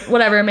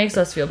whatever. It makes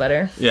us feel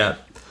better. Yeah.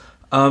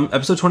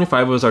 Episode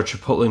 25 was our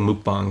Chipotle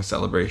mukbang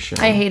celebration.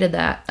 I hated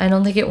that. I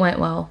don't think it went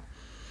well.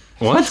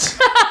 What?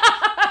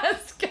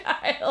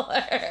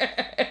 Skylar.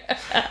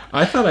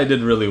 I thought I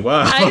did really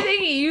well. I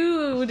think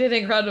you did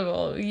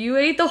incredible. You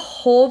ate the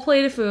whole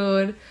plate of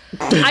food.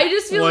 I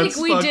just feel like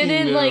we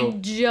didn't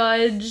like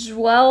judge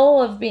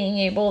well of being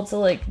able to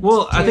like.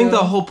 Well, I think the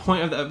whole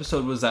point of the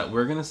episode was that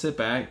we're gonna sit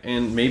back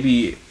and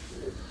maybe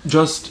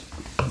just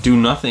do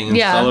nothing and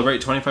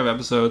celebrate 25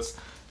 episodes.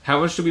 How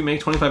much did we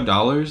make?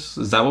 $25?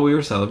 Is that what we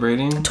were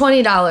celebrating?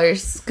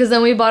 $20, because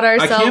then we bought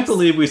ourselves. I can't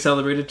believe we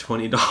celebrated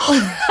 $20.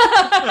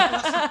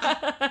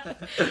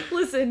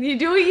 Listen, you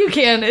do what you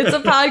can. It's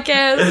a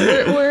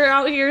podcast. We're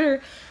out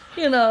here,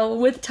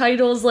 with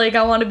titles like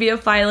 "I Want to Be a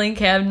Filing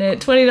Cabinet."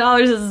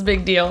 $20 is a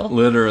big deal.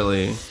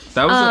 Literally,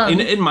 that was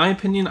in my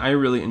opinion. I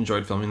really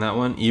enjoyed filming that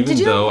one, even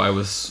though I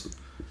was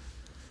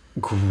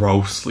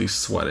grossly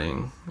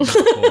sweating the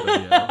whole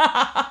video.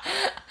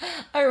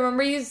 I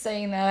remember you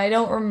saying that. I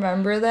don't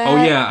remember that.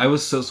 Oh yeah, I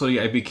was so sweaty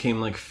I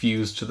became like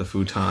fused to the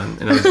futon,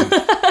 and I was like,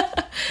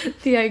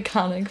 the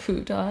iconic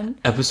futon.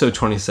 Episode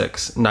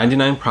 26,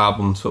 99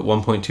 problems but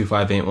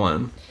 1.25 ain't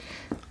one.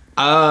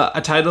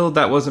 A title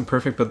that wasn't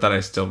perfect but that I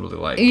still really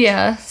liked.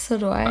 Yeah, so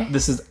do I.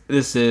 This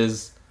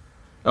is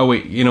oh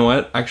wait, you know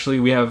what?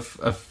 Actually, we have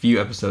a few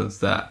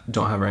episodes that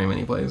don't have very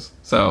many plays.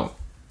 So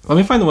let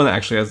me find the one that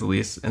actually has the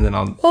least, and then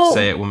I'll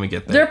say it when we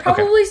get there. They're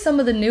probably some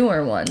of the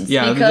newer ones.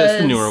 Yeah,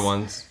 that's the newer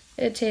ones.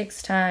 It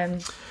takes time.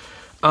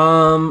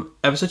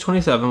 Episode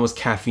 27 was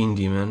Caffeine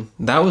Demon.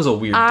 That was a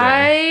weird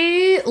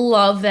day. I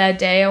love that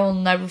day. I will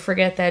never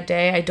forget that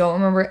day. I don't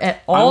remember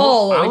at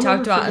all what we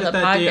talked about in the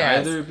podcast. Day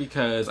either,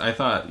 because I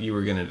thought you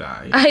were gonna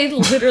die. I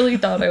literally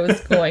thought I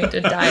was going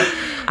to die.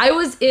 I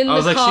was in the car. I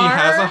was like, she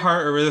has a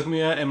heart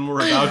arrhythmia and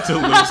we're about to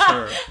lose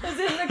her. I was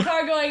in the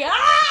car going, my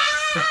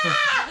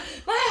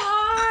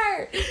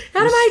heart!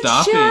 Out of my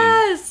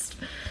chest!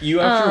 You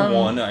after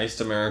one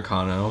iced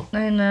Americano.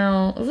 I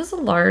know. It was a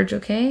large,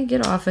 okay?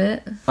 Get off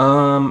it.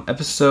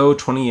 Episode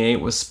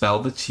 28 was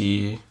Spell the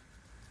Tea.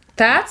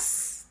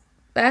 That's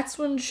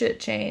when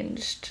shit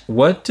changed.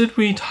 What did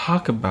we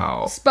talk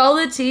about? Spell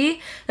the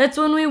Tea? That's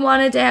when we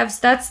wanted to have...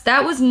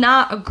 That was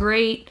not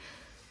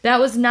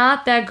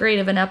that great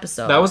of an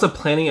episode. That was a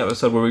planning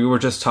episode where we were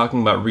just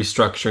talking about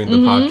restructuring the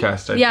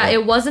podcast. I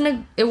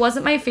think. It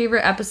wasn't my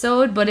favorite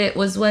episode, but it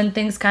was when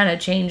things kind of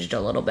changed a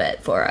little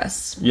bit for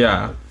us.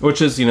 Yeah,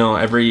 which is,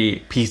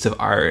 every piece of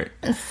art.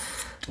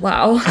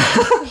 Wow.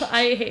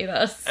 I hate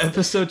us.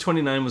 Episode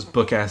 29 was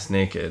Book Ass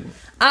Naked.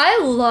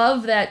 I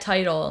love that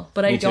title,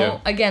 but Me I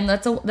don't. Too. Again,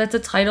 that's a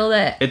title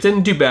that it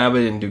didn't do bad,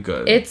 but it didn't do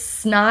good.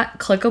 It's not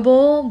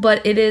clickable,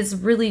 but it is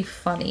really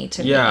funny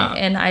to me.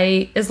 And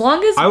as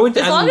long as I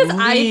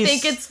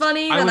think it's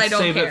funny, then I don't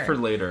save care. It for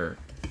later.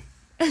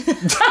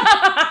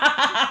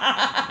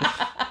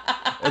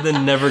 And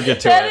then never get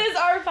to That it. is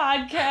our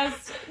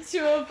podcast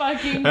to a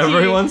fucking T.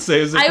 Everyone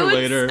saves it for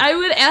later. I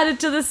would add it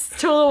to the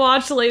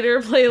watch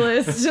later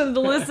playlist, to the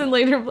listen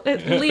later.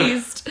 At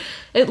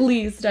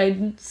least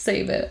I'd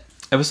save it.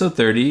 Episode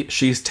 30,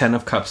 She's 10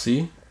 of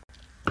Cupsy.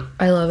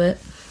 I love it.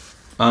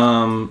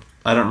 I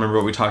don't remember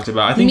what we talked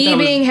about. I think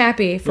being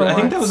happy for once. I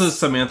think that was a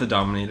Samantha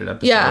dominated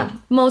episode. Yeah,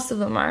 most of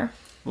them are.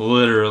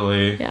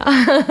 Literally. Yeah.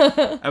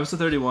 Episode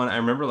 31, I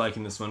remember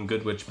liking this one,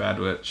 Good Witch, Bad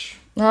Witch.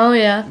 Oh,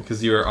 yeah.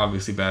 Because you were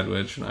obviously Bad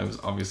Witch, and I was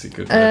obviously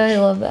Good Witch. I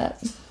love that.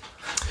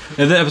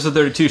 And then episode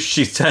 32,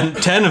 she's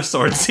 10 of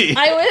Swordsy.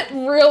 I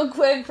went real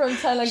quick from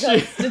 10 of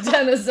Cups to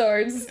 10 of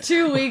Swords.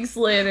 2 weeks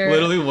later.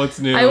 Literally, what's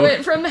new? I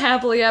went from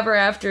Happily Ever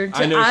After to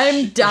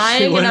I'm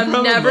dying and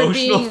I'm never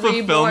being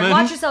reborn.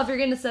 Watch yourself, you're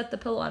going to set the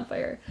pillow on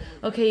fire.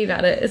 Okay, you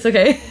got it. It's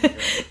okay.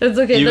 It's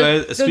okay. You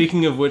guys,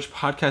 speaking of which,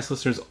 podcast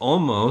listeners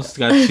almost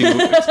got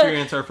to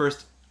experience our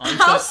first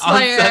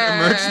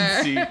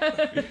onset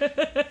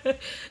emergency.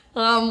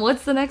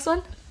 What's the next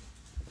one?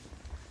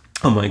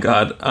 Oh my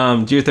god.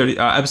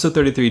 Episode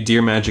 33,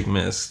 Dear Magic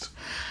Mist.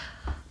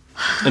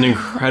 An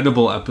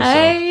incredible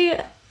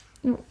episode.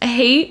 I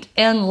hate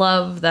and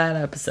love that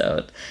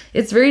episode.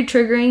 It's very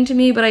triggering to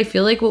me, but I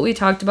feel like what we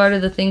talked about are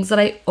the things that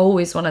I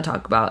always want to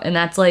talk about, and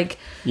that's like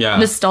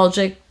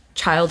nostalgic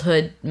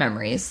childhood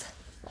memories.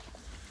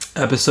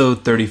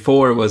 Episode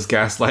 34 was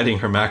gaslighting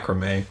her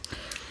macrame.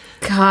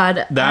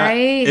 God, I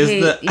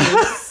hate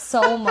you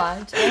so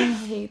much. I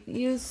hate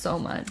you so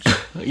much.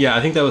 Yeah,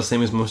 I think that was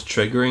Sammy's most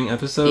triggering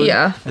episode.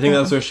 Yeah. I think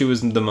that's where she was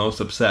the most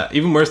upset.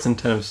 Even worse than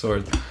 10 of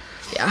Swords.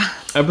 Yeah.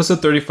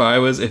 Episode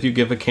 35 was If You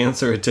Give a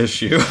Cancer a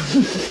Tissue.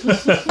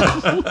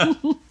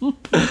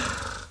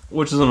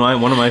 Which is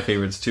one of my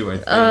favorites too, I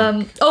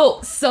think.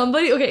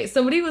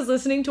 Somebody was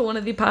listening to one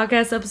of the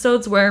podcast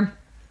episodes where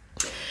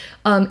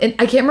and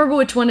I can't remember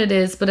which one it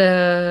is, but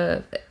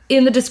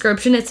in the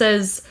description it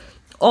says,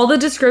 all the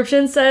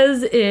description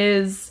says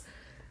is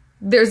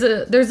there's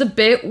a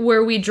bit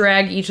where we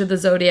drag each of the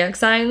zodiac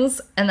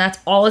signs, and that's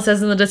all it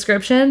says in the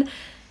description.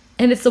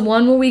 And it's the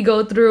one where we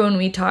go through and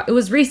we talk. It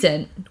was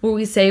recent, where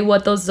we say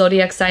what those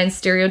zodiac signs'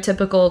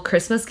 stereotypical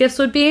Christmas gifts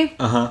would be.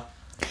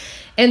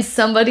 And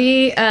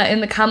somebody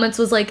in the comments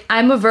was like,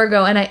 "I'm a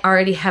Virgo and I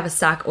already have a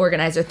sock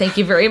organizer. Thank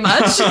you very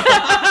much." And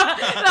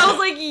I was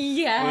like,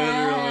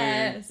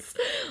 yes.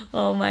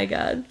 Oh my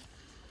god.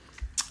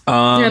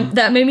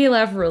 That made me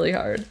laugh really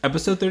hard.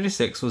 Episode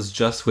 36 was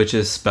Just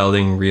Witches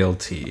Spelling Real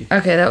Tea.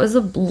 Okay, that was a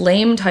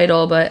lame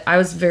title, but I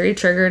was very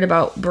triggered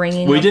about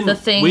bringing up the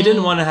thing. We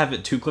didn't want to have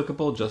it too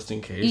clickable, just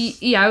in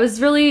case. Yeah, I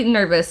was really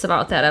nervous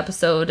about that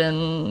episode,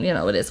 and,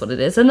 it is what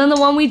it is. And then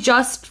the one we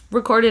just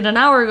recorded an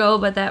hour ago,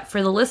 but that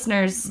for the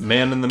listeners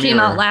Man in the Mirror came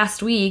out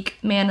last week,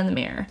 Man in the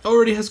Mirror.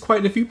 Already has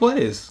quite a few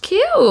plays.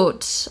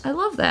 Cute. I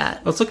love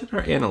that. Let's look at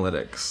our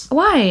analytics.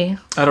 Why?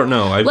 I don't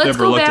know. I've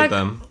never looked at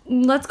them.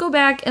 Let's go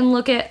back and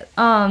look at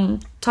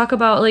talk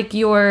about like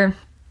your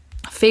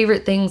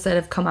favorite things that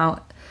have come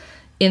out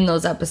in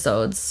those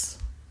episodes.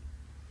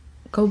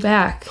 Go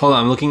back. Hold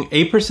on, I'm looking.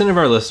 8% of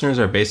our listeners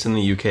are based in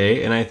the UK,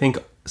 and I think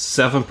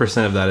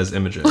 7% of that is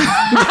Imogen.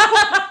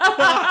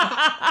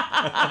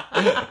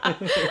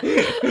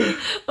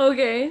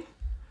 Okay.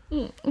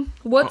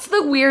 What's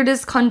the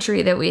weirdest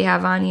country that we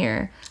have on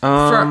here?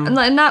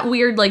 Not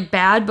weird like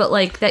bad, but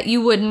like that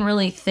you wouldn't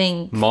really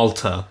think.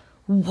 Malta.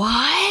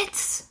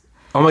 What?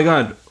 Oh my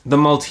god, the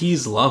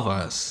Maltese love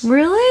us.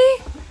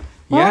 Really?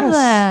 Yes. Love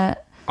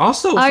that.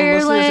 Also,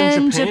 Ireland,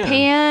 some listeners in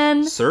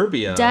Japan,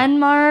 Serbia,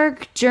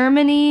 Denmark,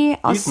 Germany,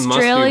 These Australia.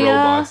 Must be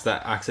robots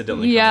that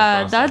accidentally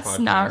come across that's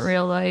not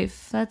real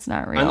life. That's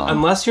not real.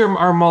 Unless you're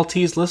our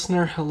Maltese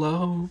listener,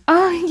 hello.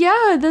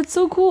 Yeah, that's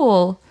so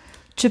cool.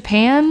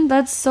 Japan,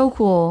 that's so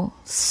cool.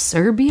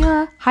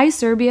 Serbia, hi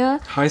Serbia.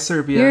 Hi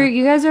Serbia.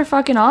 You guys are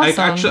fucking awesome.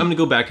 I'm gonna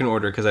go back in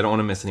order because I don't want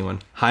to miss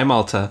anyone. Hi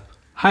Malta.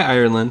 Hi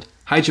Ireland.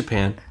 Hi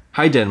Japan.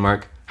 Hi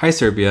Denmark. Hi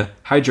Serbia.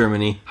 Hi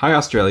Germany. Hi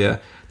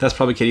Australia. That's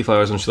probably Katie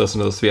Flowers when she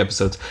listened to those 3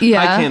 episodes.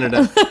 Yeah. Hi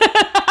Canada.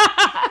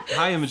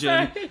 Hi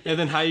Imogen. Sorry. And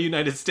then hi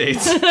United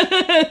States.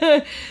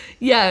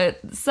 Yeah,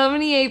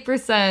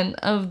 78%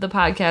 of the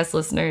podcast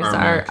listeners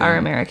are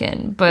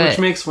American, but which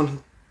makes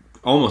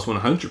almost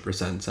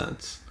 100%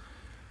 sense.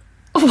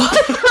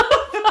 What the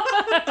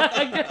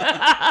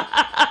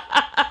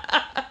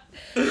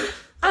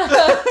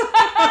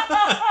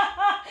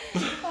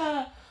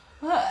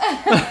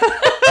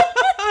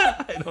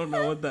I don't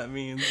know what that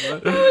means.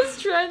 But. I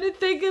was trying to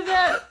think of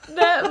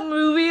that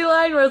movie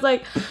line where it's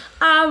like,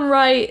 I'm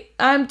right,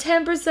 I'm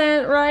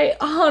 10% right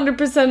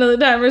 100% of the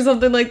time, or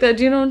something like that.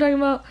 Do you know what I'm talking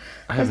about?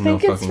 I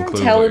think it's from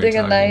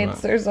Talladega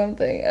Nights or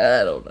something.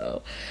 I don't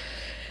know.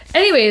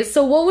 Anyways,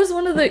 so what was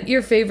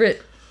your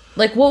favorite?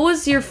 Like, what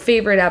was your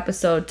favorite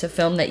episode to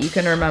film that you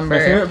can remember?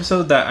 My favorite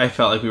episode that I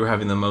felt like we were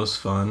having the most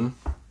fun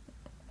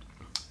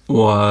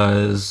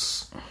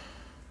was...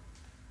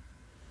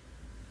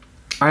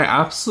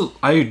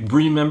 I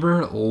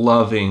remember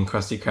loving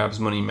Krusty Krab's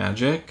Money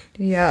Magic.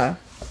 Yeah.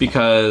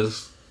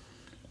 Because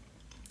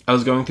I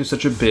was going through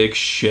such a big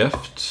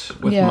shift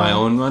with my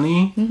own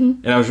money.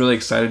 Mm-hmm. And I was really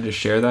excited to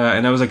share that.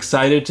 And I was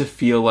excited to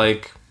feel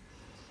like...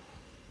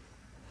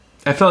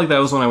 I felt like that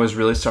was when I was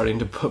really starting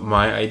to put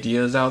my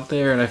ideas out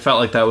there, and I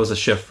felt like that was a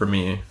shift for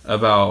me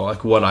about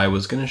like what I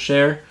was going to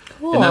share.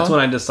 Cool. And that's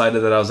when I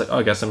decided that I was like, oh,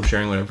 I guess I'm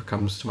sharing whatever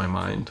comes to my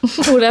mind.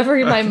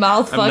 Whatever my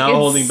mouth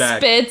fucking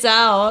spits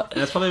out.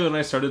 And that's probably when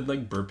I started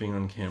like burping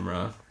on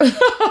camera.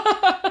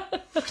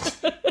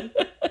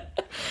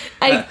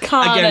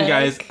 Iconic. Again,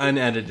 guys,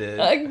 unedited,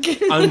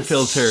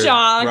 unfiltered,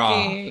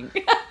 shocking.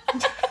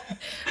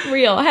 Raw.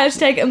 Real.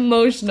 Hashtag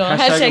emotional.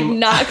 Hashtag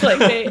not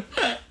clickbait.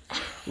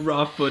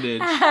 Raw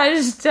footage.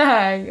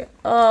 Hashtag.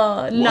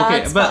 Oh, not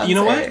okay, but you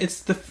know what?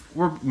 sponsored.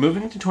 We're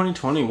moving into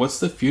 2020. What's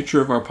the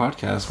future of our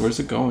podcast? Where's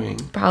it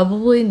going?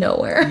 Probably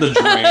nowhere. The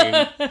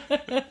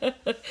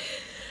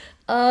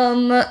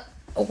drain.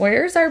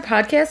 Where's our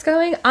podcast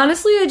going?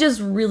 Honestly, I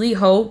just really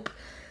hope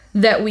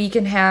that we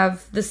can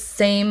have the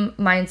same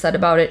mindset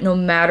about it no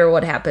matter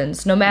what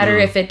happens. No matter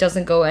if it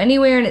doesn't go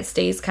anywhere and it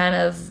stays kind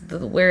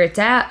of where it's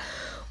at,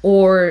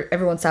 or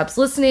everyone stops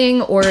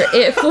listening, or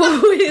if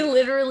we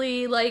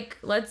literally, like,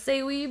 let's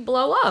say we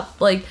blow up.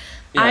 Like,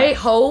 yeah. I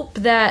hope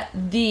that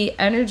the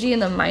energy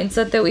and the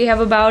mindset that we have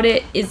about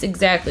it is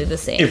exactly the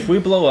same. If we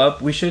blow up,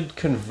 we should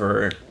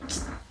convert.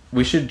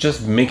 We should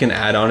just make an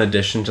add-on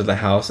addition to the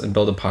house and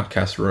build a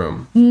podcast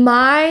room.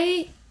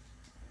 My,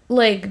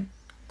 like,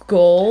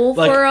 goal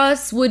for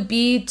us would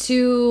be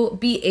to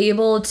be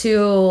able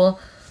to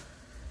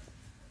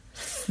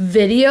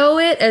video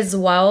it as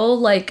well.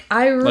 Like,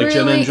 I really, like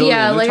Jen and Julian.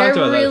 Yeah, like, I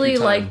really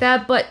like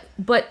that, but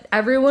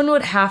everyone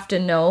would have to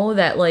know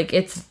that, like,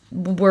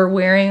 we're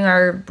wearing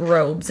our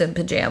robes and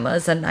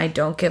pajamas, and I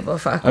don't give a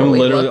fuck. I'm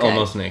literally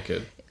almost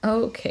naked.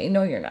 Okay,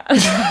 no, you're not.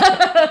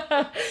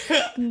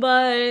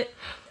 But,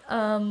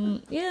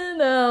 you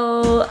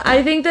know,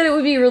 I think that it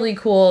would be really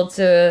cool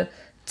to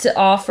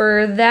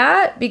offer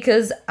that,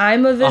 because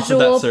I'm a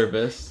visual... Offer that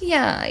service.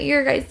 Yeah,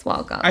 you're guys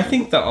welcome. I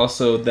think that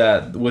also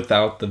that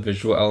without the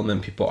visual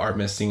element, people are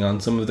missing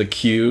on some of the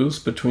cues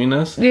between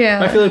us.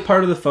 Yeah. I feel like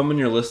part of the fun when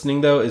you're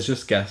listening, though, is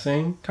just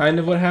guessing kind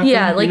of what happened.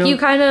 Yeah, like, you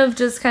kind of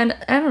just I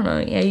don't know,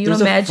 yeah, you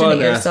There's imagine a fun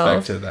it yourself.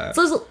 Aspect to that.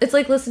 So it's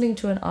like listening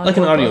to an audiobook. Like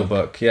an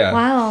audiobook, yeah.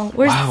 Wow,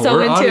 we're so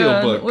in tune.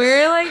 audiobooks.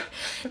 We're like,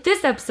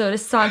 this episode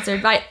is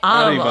sponsored by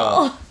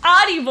Audible.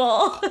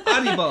 Audible.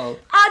 Audible.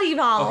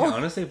 Audible. Okay,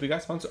 honestly, if we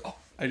got sponsored... Oh,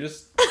 I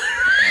just...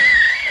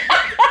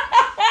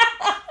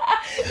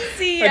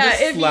 See, I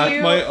just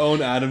slapped my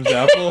own Adam's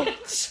apple.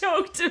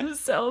 Choked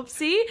himself.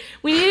 See?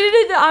 We needed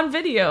it on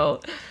video.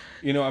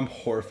 You know, I'm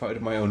horrified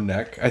of my own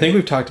neck. I think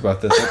we've talked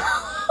about this.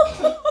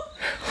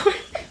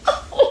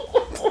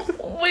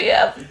 We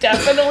have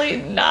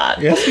definitely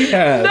not. Yes, we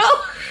have. No.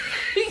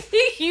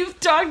 You've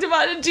talked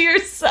about it to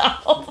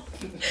yourself.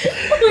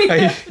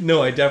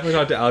 No, I definitely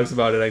talked to Alex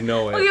about it. I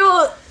know it. Okay,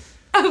 well...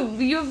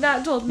 you have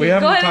not told me. We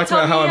haven't talked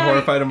about how I'm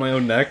horrified of my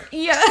own neck.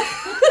 Yeah.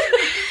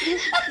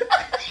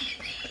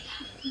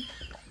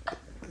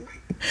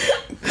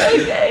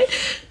 Okay.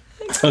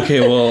 Okay,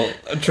 well,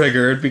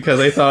 triggered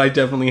because I thought I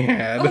definitely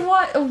had.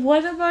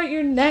 What about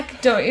your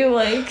neck don't you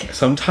like?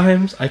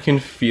 Sometimes I can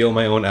feel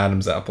my own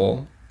Adam's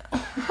apple.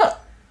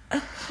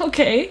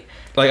 Okay.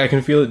 Like, I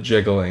can feel it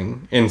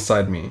jiggling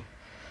inside me.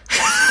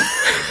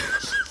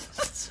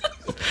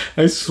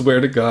 I swear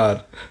to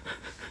God.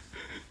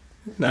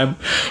 I'm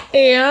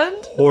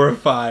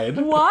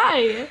horrified.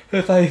 Why?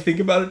 If I think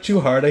about it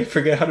too hard, I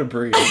forget how to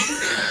breathe.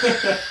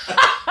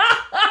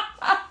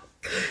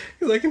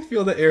 Because I can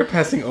feel the air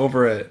passing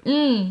over it.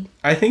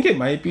 I think it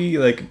might be,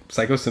 like,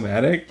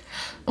 psychosomatic.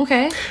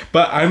 Okay.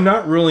 But I'm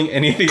not ruling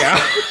anything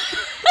out.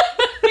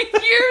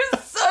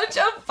 You're such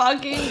a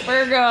fucking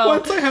Virgo.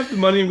 Once I have the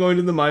money, I'm going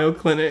to the Mayo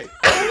Clinic. For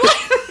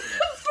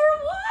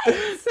what?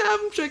 To have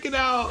them check it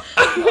out.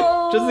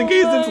 Oh, just in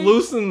case it's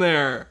loose in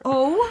there.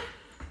 Oh.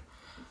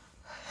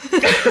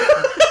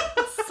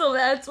 So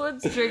that's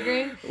what's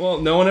triggering? Well,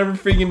 no one ever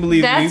freaking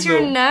believes me. That's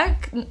your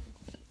neck?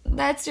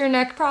 That's your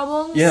neck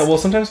problems? Yeah, well,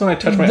 sometimes when I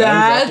touch my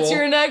That's apple,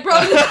 your neck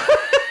problem?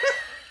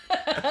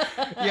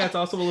 Yeah, it's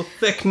also a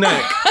thick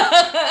neck.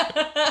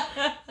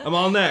 I'm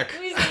all neck.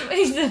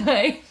 He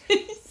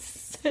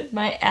said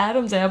my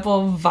Adam's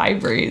apple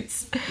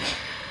vibrates.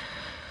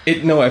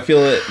 No, I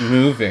feel it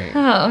moving.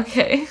 Oh,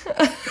 okay.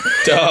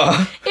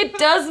 Duh. It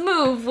does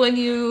move when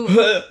you I don't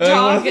want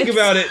talk. to think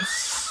about it.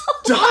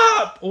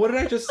 Stop! What did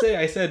I just say?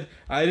 I said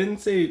horrified.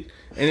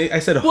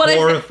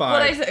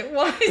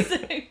 What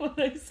did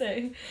I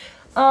say?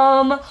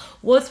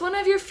 What's one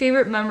of your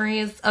favorite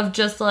memories of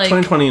just, like,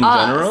 2020 in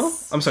us? general?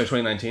 I'm sorry,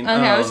 2019.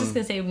 Okay, I was just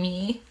gonna say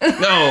me.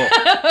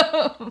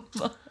 No.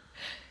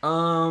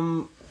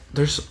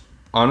 There's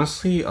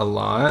honestly a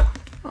lot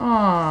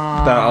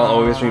Aww. that I'll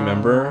always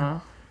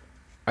remember.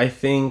 I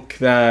think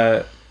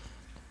that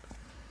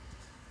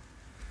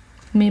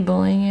me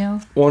bullying you.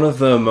 one of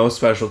the most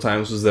special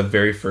times was the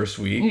very first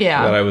week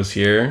that I was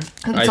here.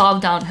 It's all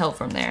downhill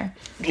from there.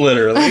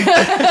 Literally.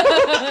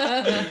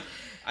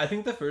 I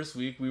think the first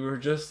week we were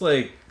just,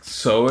 like,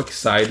 so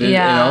excited.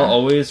 Yeah. And I'll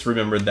always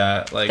remember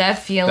that. Like, that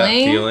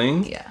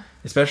feeling. Yeah.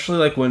 Especially,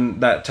 like, when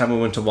that time we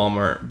went to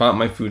Walmart, bought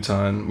my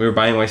futon, we were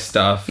buying my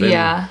stuff.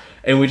 And,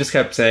 and we just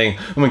kept saying,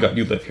 oh my God,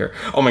 you live here.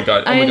 Oh my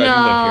God, you live here.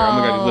 Oh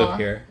my God, you live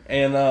here.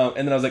 And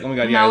then I was like, oh my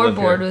God, yeah, I live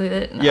here. Now we're bored with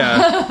it. No.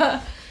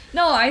 Yeah.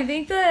 No, I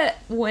think that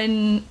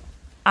when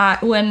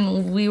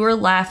we were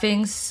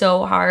laughing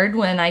so hard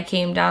when I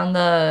came down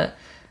the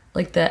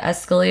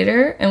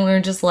escalator and we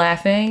were just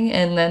laughing,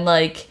 and then,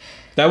 like,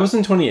 that was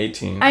in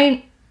 2018.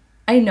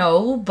 I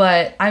know,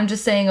 but I'm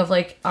just saying of,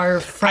 like,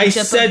 our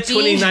friendship. I said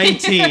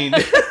 2019.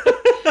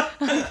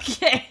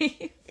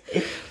 Okay.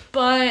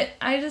 But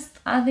I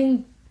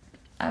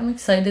I'm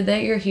excited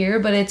that you're here,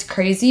 but it's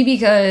crazy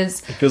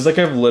because... It feels like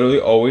I've literally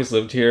always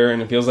lived here,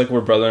 and it feels like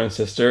we're brother and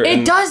sister.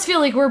 It does feel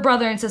like we're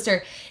brother and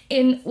sister.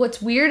 And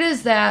what's weird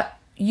is that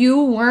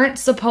you weren't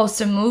supposed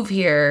to move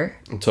here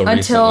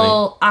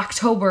until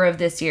October of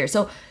this year.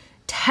 So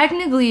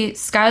technically,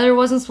 Skylar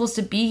wasn't supposed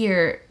to be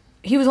here.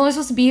 He was only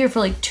supposed to be here for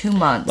like 2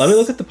 months. Let me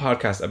look at the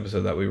podcast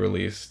episode that we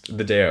released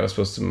the day I was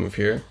supposed to move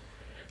here.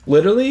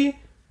 Literally,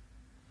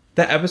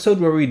 that episode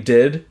where we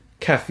did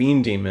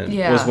Caffeine Demon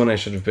was when I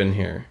should have been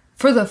here.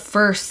 For the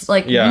first,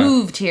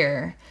 moved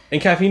here.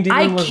 And Caffeine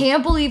Demon I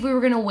can't believe we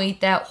were going to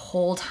wait that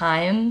whole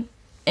time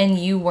and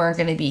you weren't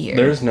going to be here.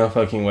 There's no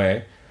fucking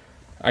way.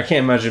 I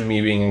can't imagine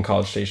me being in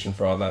College Station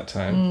for all that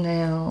time.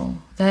 No.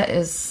 That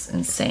is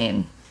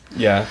insane.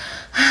 Yeah.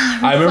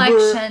 I remember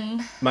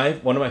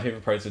one of my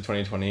favorite parts of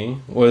 2020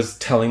 was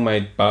telling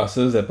my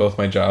bosses at both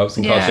my jobs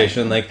in College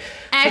Station, like...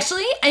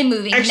 Actually, I'm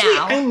moving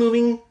now. I'm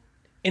moving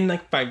in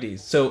like 5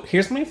 days. So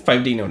here's my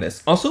 5-day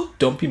notice. Also,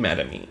 don't be mad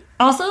at me.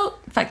 Also,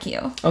 fuck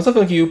you. Also,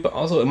 fuck you, but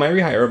also, am I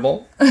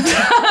rehirable?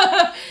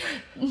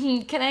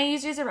 Can I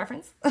use you as a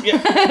reference?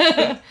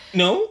 Yeah.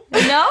 No?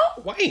 No?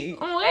 Why?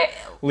 What?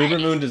 Libra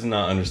Moon does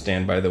not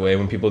understand, by the way,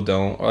 when people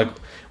don't. Or like,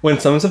 when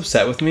someone's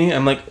upset with me,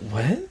 I'm like,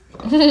 what?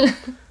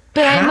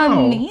 But how? I'm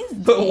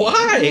amazing. But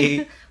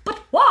why? But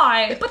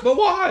why? But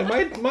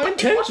why? My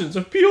intentions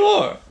are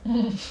pure.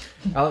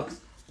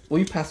 Alex, will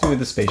you pass me with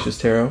the Spacious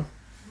Tarot?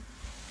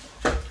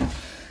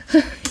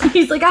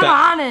 He's like, I'm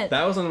on it.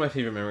 That was one of my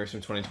favorite memories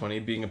from 2020,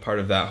 being a part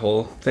of that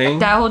whole thing.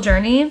 That whole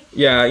journey?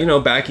 Yeah,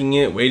 backing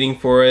it, waiting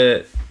for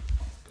it,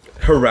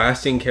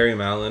 harassing Carrie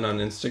Mallon on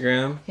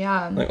Instagram.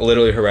 Yeah. Like,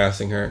 literally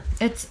harassing her.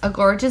 It's a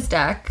gorgeous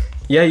deck.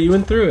 Yeah, you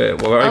went through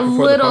it. Well, right a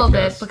before little the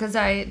podcast. bit, because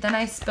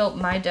I spilt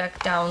my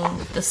deck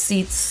down the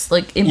seats,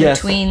 like, in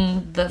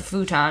between the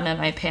futon,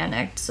 and I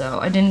panicked, so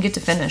I didn't get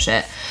to finish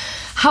it.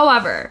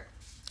 However,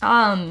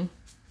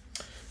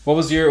 What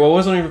was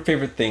one of your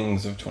favorite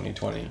things of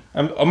 2020?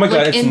 Oh my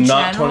god, it's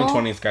not general?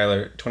 2020,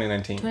 Skylar.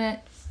 2019.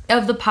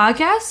 Of the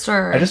podcast,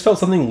 or? I just felt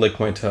something lick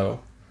my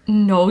toe.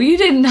 No, you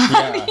did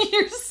not. Yeah.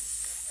 You're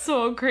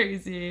so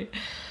crazy.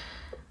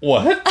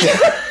 What?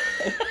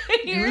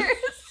 You're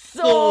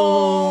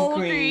so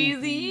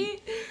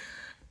crazy.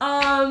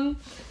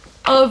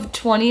 Of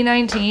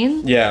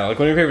 2019? Yeah, like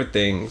one of your favorite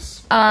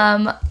things.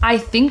 I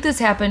think this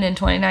happened in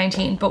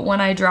 2019, but when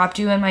I dropped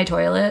you in my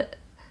toilet...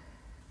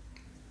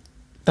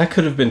 That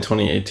could have been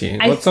 2018.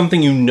 What's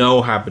something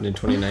happened in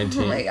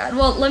 2019? Oh my god.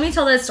 Well, let me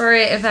tell that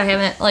story if I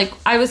haven't. Like,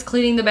 I was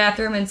cleaning the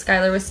bathroom and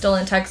Skylar was still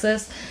in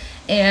Texas.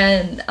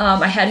 And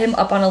I had him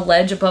up on a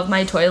ledge above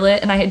my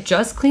toilet. And I had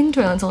just cleaned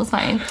the toilet, so it was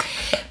fine.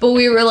 But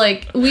we were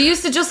like, we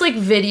used to just like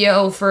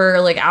video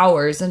for like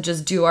hours and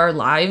just do our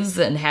lives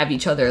and have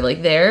each other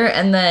like there.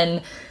 And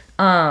then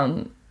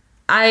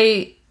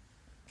I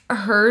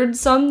heard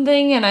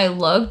something and I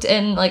looked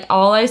and like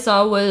all I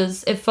saw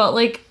was, it felt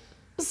like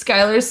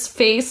Skylar's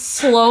face,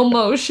 slow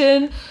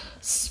motion,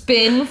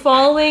 spin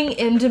falling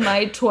into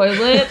my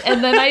toilet,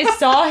 and then I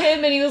saw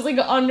him and he was like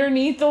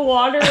underneath the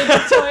water in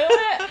the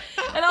toilet,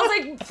 and I was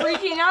like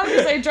freaking out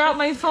because I dropped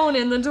my phone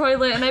in the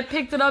toilet and I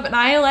picked it up and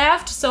I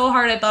laughed so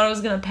hard I thought I was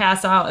gonna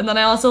pass out, and then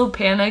I also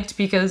panicked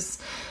because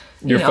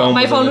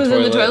my phone was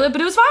in the toilet,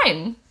 but it was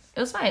fine. It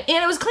was fine,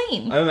 and it was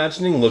clean. I'm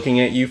imagining looking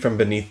at you from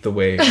beneath the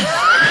waves.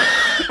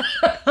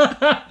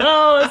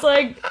 Oh, it's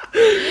like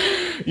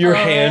your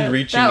hand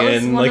reaching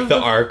in like the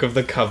Ark of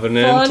the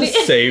Covenant to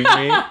save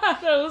me.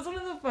 That was one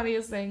of the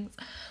funniest things.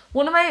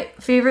 One of my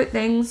favorite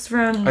things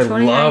from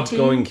 2019. I loved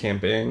going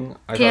camping.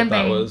 I thought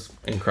that was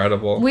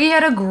incredible. We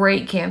had a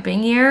great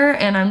camping year,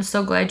 and I'm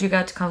so glad you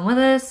got to come with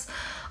us.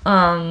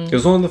 It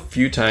was one of the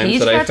few times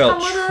that I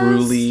felt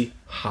truly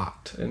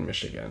hot in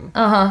Michigan.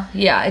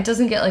 Yeah, it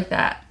doesn't get like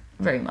that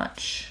very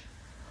much.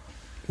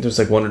 There's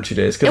like 1 or 2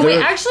 days. And we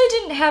actually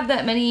didn't have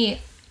that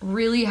many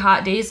really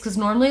hot days, because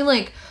normally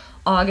like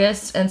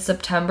August and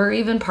September,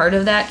 even part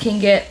of that can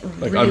get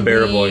like really,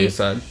 unbearable, you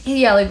said.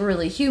 Yeah, like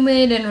really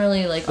humid and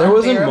really like there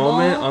was a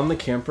moment on the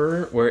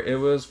camper where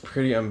it was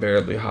pretty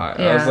unbearably hot.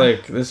 Yeah. I was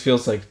like, this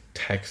feels like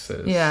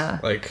Texas. Yeah.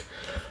 Like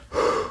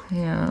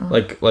yeah.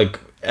 Like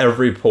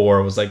every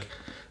pore was like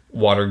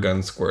water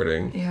gun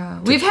squirting.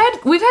 Yeah. We've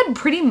had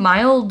pretty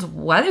mild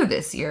weather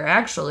this year,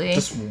 actually.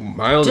 Just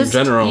mild in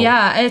general.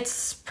 Yeah,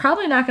 it's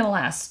probably not gonna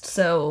last,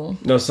 so...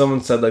 No,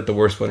 someone said like the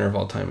worst winter of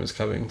all time is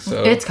coming,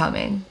 so... It's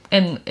coming.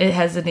 And it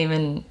hasn't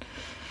even...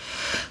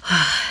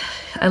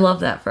 I love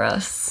that for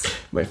us.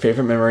 My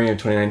favorite memory of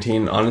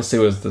 2019, honestly,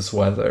 was this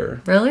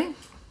weather. Really?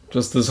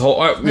 Just this whole...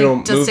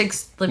 Michigan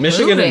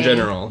moving. In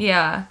general.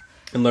 Yeah.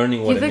 And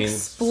learning what it means. You've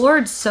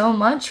explored so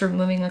much from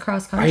moving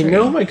across country. I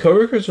know, my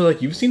coworkers are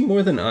like, you've seen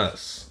more than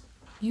us.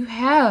 You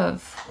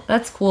have.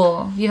 That's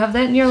cool. You have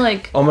that in your,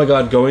 like... Oh my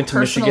god, going to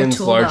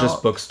Michigan's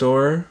largest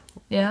bookstore.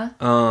 Yeah.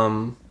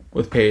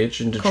 With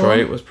Paige in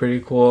Detroit was pretty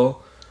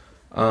cool.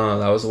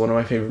 That was one of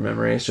my favorite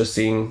memories. Just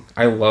seeing...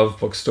 I love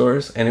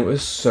bookstores. And it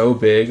was so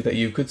big that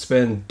you could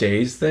spend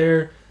days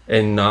there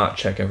and not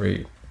check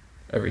every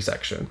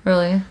section.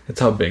 Really?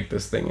 That's how big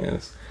this thing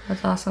is.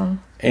 That's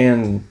awesome.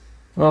 And...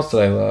 What else did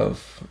I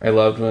love? I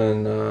loved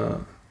when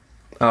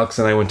Alex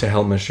and I went to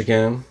Hell,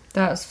 Michigan.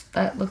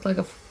 That looked like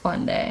a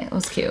fun day. It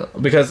was cute.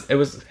 Because it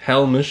was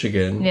Hell,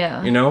 Michigan.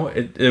 Yeah. You know?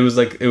 It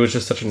was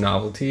just such a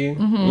novelty,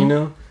 you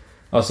know?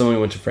 Also, when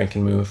we went to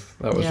Frankenmuth.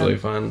 That was really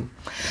fun.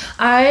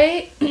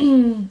 I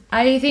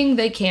think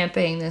that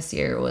camping this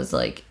year was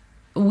like...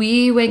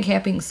 We went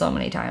camping so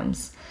many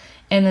times.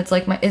 And it's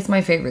like it's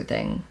my favorite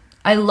thing.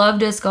 I love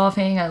disc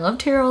golfing. I love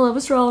tarot. I love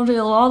astrology.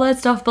 All that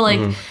stuff. But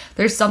like,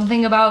 there's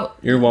something about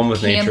you're one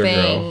with nature, girl.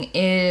 Camping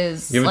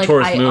is you have like a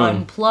Taurus I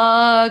moon.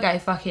 Unplug. I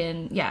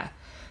fucking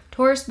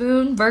Taurus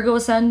moon, Virgo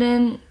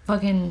ascendant,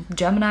 fucking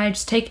Gemini.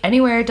 Just take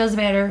anywhere. It doesn't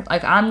matter.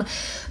 Like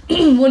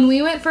when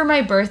we went for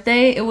my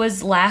birthday, it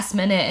was last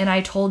minute, and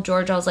I told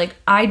George, I was like,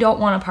 I don't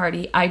want to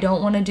party. I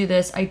don't want to do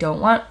this. I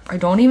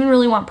don't even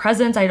really want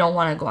presents. I don't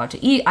want to go out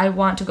to eat. I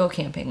want to go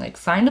camping. Like,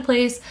 find a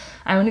place.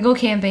 I want to go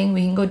camping.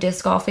 We can go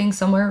disc golfing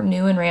somewhere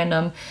new and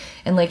random.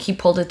 And like, he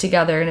pulled it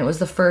together, and it was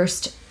the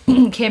first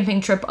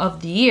camping trip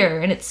of the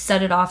year, and it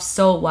set it off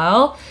so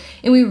well.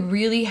 And we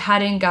really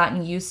hadn't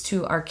gotten used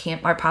to our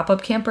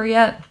pop-up camper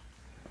yet,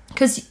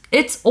 because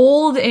it's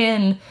old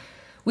and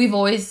we've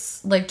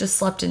always like just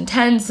slept in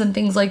tents and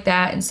things like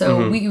that. And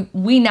so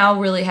we now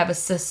really have a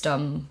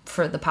system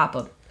for the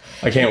pop-up.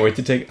 I can't wait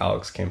to take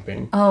Alex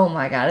camping. Oh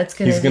my God.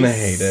 He's going to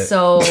hate it.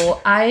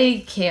 So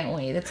I can't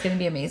wait. It's going to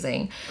be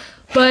amazing.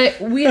 But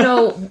we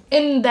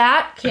and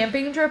that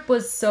camping trip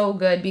was so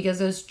good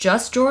because it was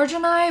just George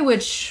and I,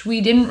 which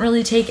we didn't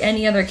really take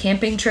any other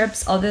camping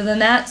trips other than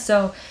that.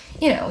 So,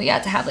 we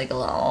got to have like a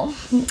little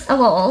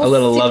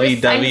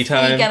lovey-dovey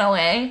time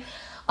getaway.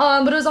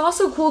 But it was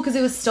also cool because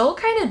it was still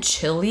kind of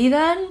chilly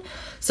then.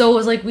 So it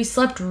was like we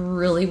slept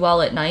really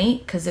well at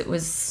night because it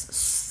was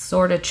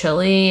sort of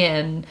chilly,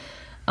 and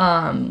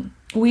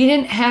we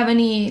didn't have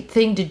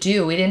anything to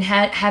do. We didn't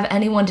have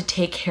anyone to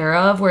take care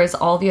of, whereas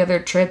all the other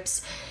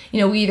trips,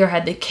 we either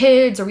had the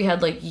kids or we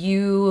had like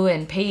you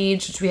and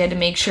Paige, which we had to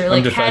make sure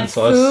like had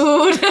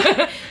food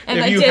and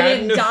if that you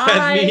didn't hadn't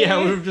die. Fed me, I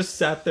would have just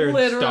sat there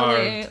and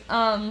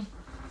starved.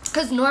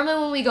 Because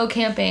normally when we go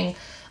camping,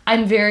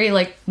 I'm very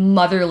like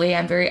motherly.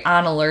 I'm very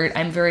on alert.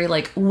 I'm very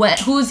like,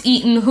 who's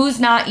eating, who's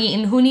not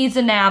eating, who needs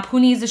a nap, who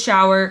needs a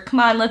shower. Come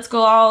on, let's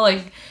go all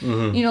like,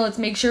 let's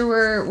make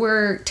sure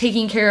we're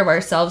taking care of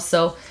ourselves.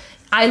 So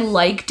I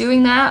like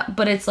doing that,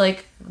 but it's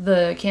like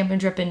the camping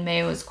trip in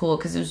May was cool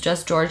because it was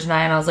just George and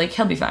I was like,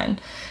 he'll be fine.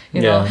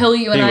 He'll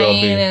unite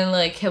and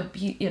like he'll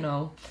be,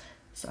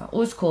 So it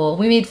was cool.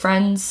 We made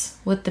friends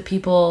with the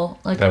people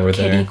like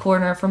kitty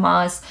corner from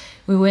us.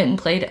 We went and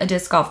played a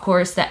disc golf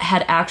course that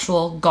had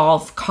actual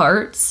golf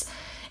carts,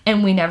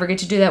 and we never get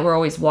to do that. We're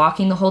always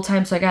walking the whole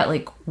time, so I got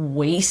like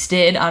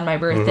wasted on my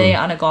birthday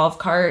on a golf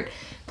cart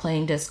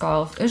playing disc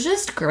golf. It was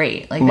just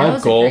great. Like, my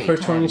goal for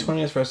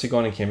 2020 is for us to go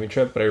on a camping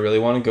trip, but I really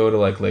want to go to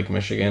like Lake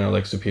Michigan or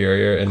Lake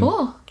Superior and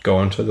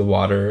go into the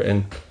water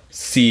and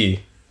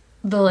see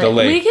the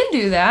lake. We can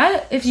do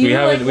that if you we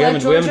haven't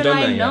done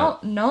that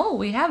yet. No,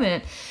 we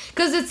haven't,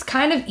 because it's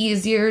kind of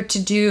easier to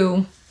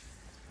do.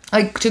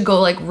 Like, to go,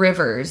 like,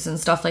 rivers and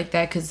stuff like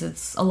that, because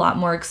it's a lot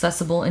more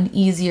accessible and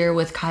easier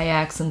with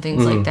kayaks and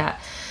things like that.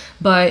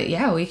 But,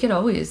 yeah, we could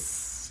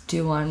always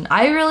do one.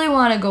 I really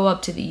want to go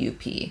up to the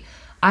UP.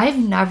 I've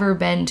never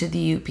been to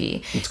the UP.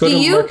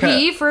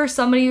 The UP, for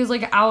somebody who's,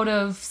 like, out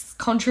of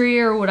country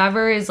or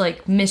whatever, is,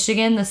 like,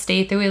 Michigan, the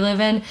state that we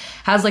live in,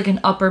 has, like, an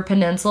upper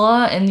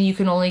peninsula, and you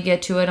can only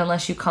get to it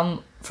unless you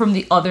come from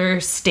the other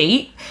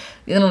state,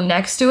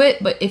 next to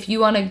it. But if you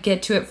want to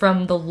get to it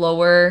from the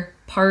lower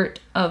part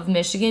of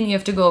Michigan, you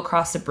have to go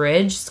across a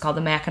bridge. It's called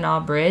the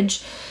Mackinac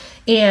Bridge.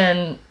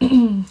 And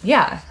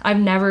I've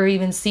never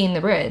even seen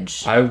the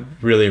bridge. I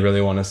really, really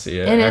want to see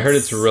it. And I heard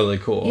it's really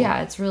cool.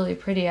 Yeah, it's really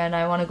pretty, and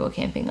I want to go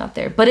camping up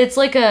there. But it's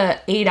like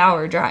a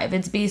 8-hour drive.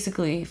 It's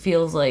basically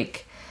feels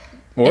like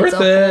worth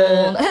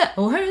it.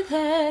 Worth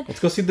it. Let's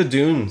go see the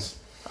dunes.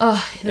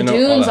 The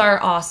dunes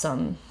are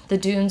awesome. The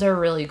dunes are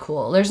really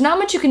cool. There's not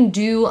much you can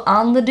do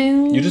on the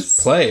dunes. You just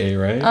play,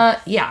 right?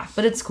 Yeah,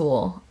 but it's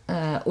cool.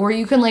 Or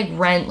you can like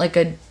rent like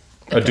a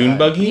dune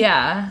buggy?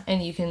 Yeah,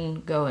 and you can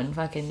go and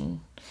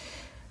fucking...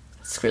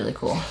 It's really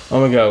cool.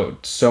 Oh my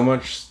God, so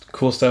much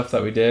cool stuff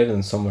that we did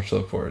and so much to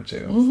look forward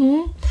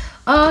to.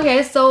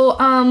 Okay, so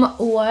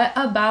what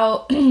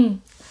about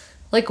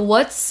like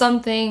what's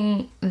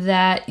something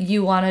that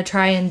you want to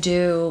try and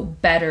do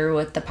better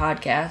with the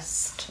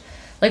podcast?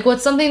 Like,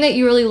 what's something that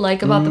you really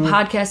like about the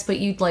podcast, but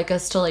you'd like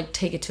us to like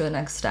take it to a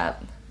next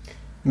step?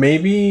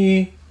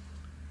 Maybe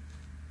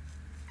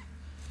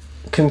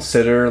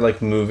consider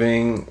like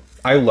moving.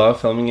 I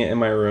love filming it in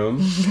my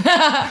room.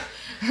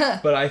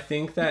 But I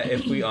think that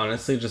if we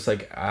honestly just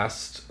like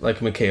asked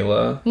like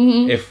Michaela,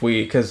 if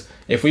we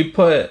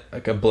put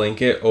like a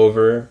blanket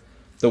over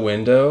the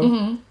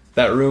window,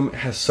 that room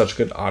has such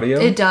good audio.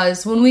 It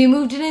does. When we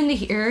moved it into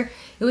here,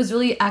 it was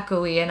really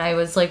echoey, and I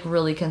was like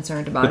really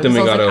concerned about it. So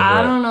I was like,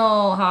 I don't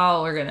know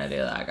how we're gonna do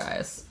that,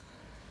 guys.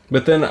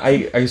 But then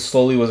I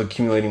slowly was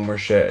accumulating more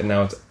shit, and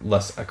now it's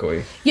less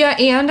echoey. Yeah,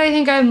 and I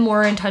think I'm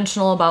more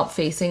intentional about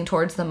facing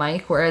towards the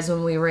mic, whereas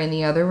when we were in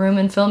the other room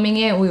and filming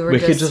it, we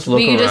could just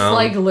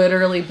like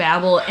literally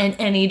babble in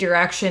any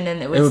direction,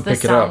 and the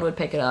sound would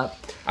pick it up.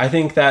 I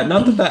think that,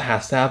 not that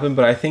has to happen,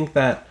 but I think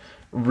that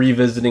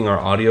revisiting our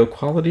audio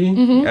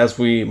quality as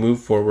we move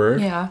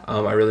forward,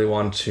 I really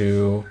want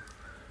to...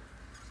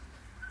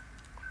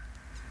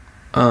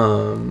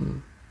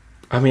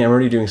 I mean, I'm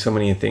already doing so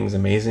many things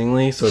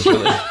amazingly, so it's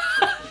really...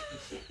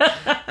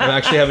 I'm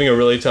actually having a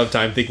really tough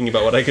time thinking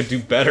about what I could do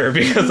better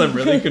because I'm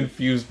really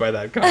confused by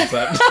that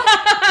concept.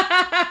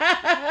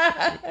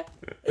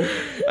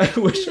 I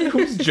wish I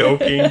was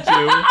joking,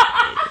 too.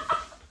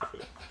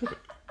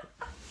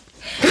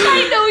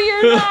 I know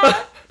you're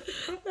not.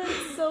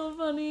 That's so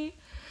funny. You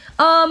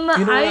know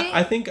what?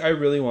 I think I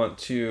really want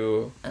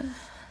to...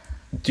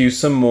 do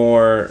some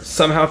more,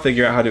 somehow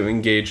figure out how to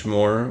engage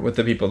more with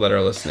the people that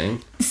are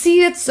listening.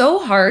 See, it's so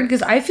hard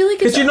because I feel like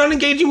because you're not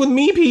engaging with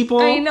me, people.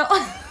 I know.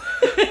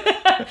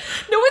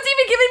 No one's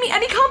even giving me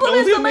any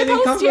compliments on my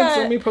post yet.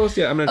 Let me post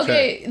yet. I'm gonna check.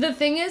 Okay, the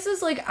thing is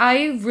like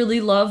I really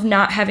love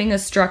not having a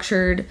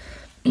structured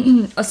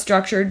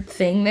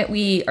thing that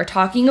we are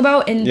talking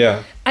about, and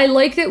I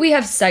like that we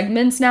have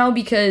segments now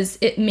because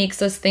it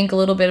makes us think a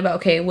little bit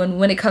about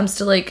when it comes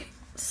to like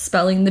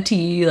spelling the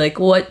T, like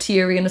what T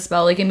are we gonna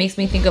spell? Like it makes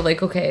me think of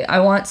like, okay,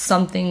 I want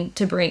something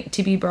to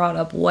be brought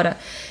up.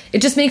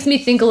 It just makes me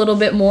think a little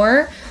bit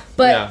more.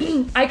 But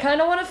I kind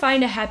of want to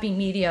find a happy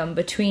medium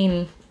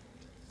between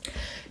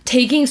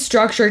taking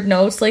structured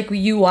notes like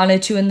you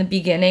wanted to in the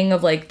beginning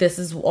of like, this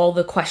is all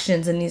the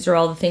questions and these are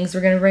all the things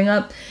we're gonna bring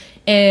up,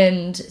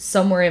 and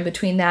somewhere in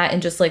between that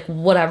and just like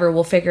whatever,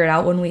 we'll figure it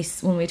out when we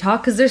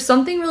talk, because there's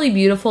something really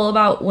beautiful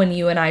about when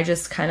you and I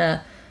just kind of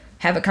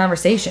have a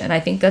conversation. I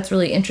think that's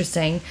really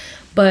interesting.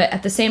 But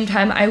at the same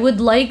time, I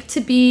would like to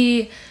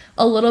be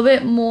a little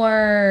bit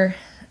more...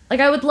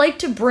 Like, I would like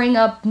to bring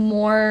up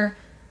more...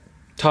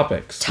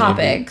 Topics.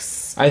 Maybe.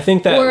 I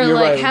think that or you're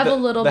like right. Have a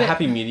little bit... The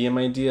happy medium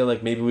idea,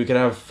 like maybe we could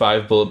have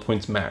 5 bullet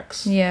points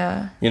max.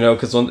 Yeah. You know,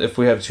 because if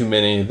we have too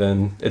many,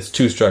 then it's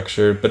too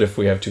structured. But if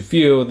we have too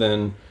few,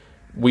 then...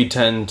 we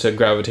tend to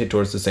gravitate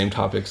towards the same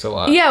topics a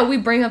lot. Yeah, we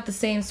bring up the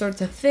same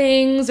sorts of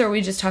things, or we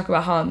just talk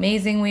about how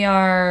amazing we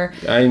are.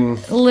 Can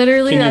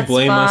you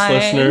blame us,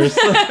 listeners?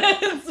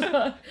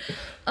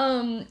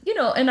 You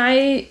know, and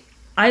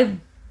I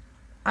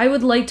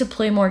would like to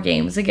play more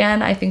games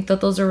again. I think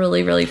that those are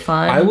really, really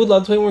fun. I would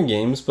love to play more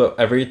games, but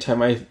every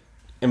time I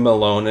am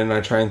alone and I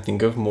try and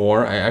think of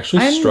more, I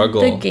actually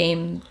struggle. I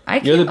came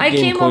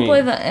up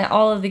with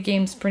all of the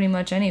games pretty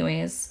much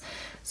anyways.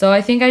 So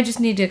I think I just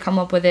need to come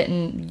up with it,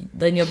 and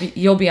then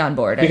you'll be on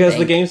board. Because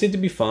the games need to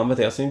be fun, but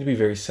they also need to be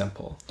very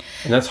simple,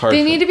 and that's hard.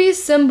 They need to be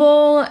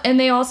simple, and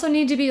they also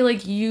need to be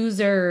like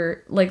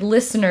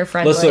listener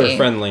friendly. Listener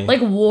friendly.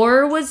 Like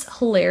War was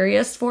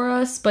hilarious for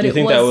us, but do you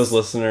think that was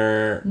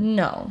listener?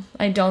 No,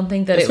 I don't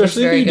think that.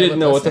 Especially it was very if you good didn't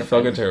know what the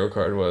Felga Tarot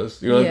card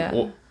was. You're like,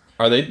 well,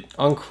 are they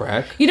on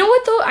crack? You know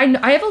what though?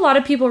 I have a lot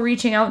of people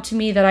reaching out to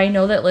me that I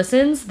know that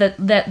listens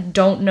that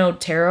don't know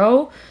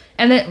tarot.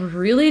 And that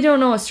really don't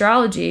know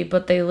astrology,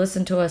 but they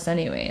listen to us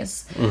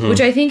anyways,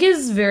 which I think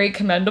is very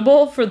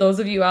commendable for those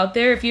of you out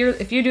there. If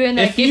you're doing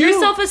that, give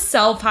yourself a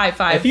self high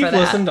five. If you've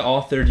listened to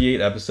all 38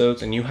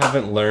 episodes and you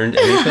haven't learned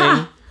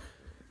anything,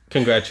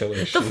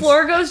 congratulations. The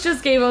Floor Ghost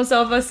just gave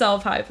himself a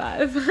self high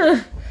five.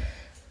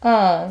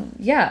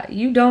 Yeah,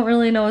 you don't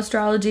really know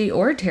astrology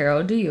or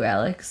tarot, do you,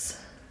 Alex?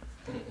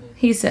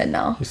 He said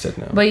no.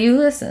 But you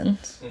listened.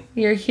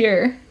 You're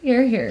here.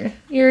 You're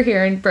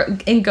here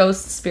in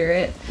ghost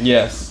spirit.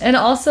 Yes. And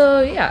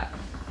also, yeah,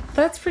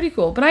 that's pretty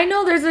cool. But I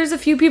know there's a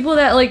few people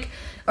that like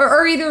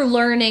are either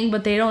learning,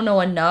 but they don't know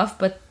enough.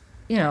 But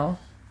you know.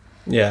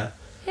 Yeah.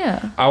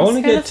 Yeah. I want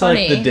to get to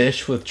like the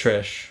Dish with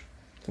Trish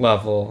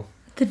level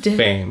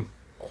fame.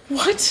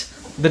 What?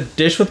 The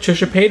Dish with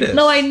Trisha Paytas.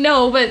 No, I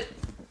know, but.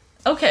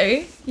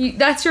 Okay,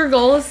 that's your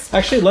goal.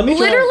 Actually, let me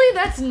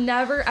that's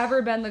never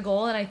ever been the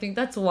goal, and I think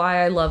that's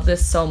why I love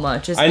this so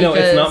much. I know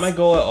it's not my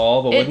goal at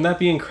all, but wouldn't that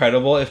be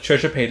incredible if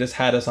Trisha Paytas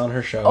had us on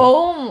her show?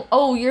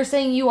 Oh, you're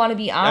saying you want to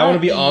be on? I want to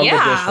be on the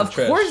Dish with Trish.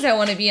 Yeah, of course I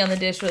want to be on the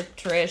Dish with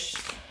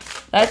Trish.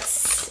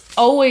 That's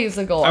always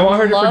a goal. I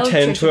want her to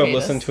pretend to have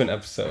listened to an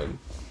episode.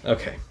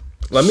 Okay,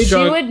 let me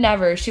draw. She would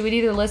never. She would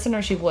either listen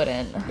or she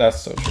wouldn't. That's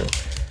so true.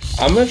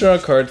 I'm going to draw a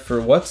card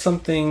for what's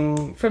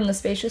something... From the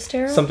Spacious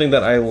Tarot? Something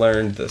that I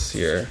learned this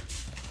year.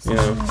 You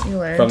know,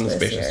 from the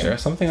Spacious Tarot.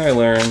 Something I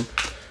learned.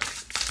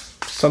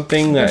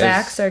 Something that the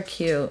backs are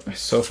cute.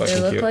 So fucking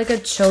cute. They look like a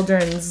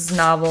children's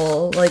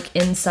novel, like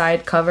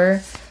inside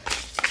cover.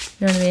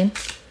 You know what I mean?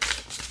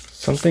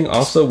 Something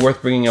also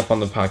worth bringing up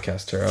on the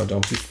podcast, Tarot.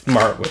 Don't be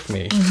smart with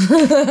me.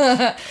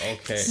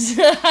 Okay.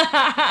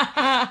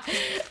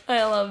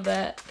 I love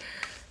that.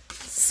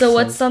 So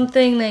what's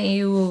something that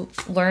you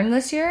learned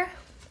this year?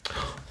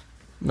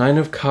 9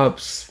 of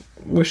Cups.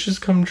 wishes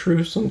come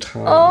true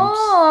sometimes.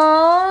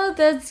 Oh,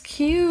 that's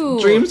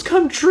cute. Dreams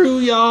come true,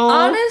 y'all.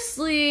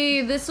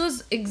 Honestly, this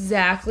was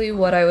exactly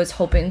what I was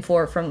hoping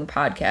for from the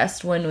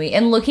podcast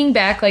and looking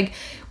back, like,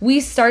 we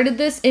started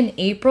this in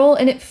April,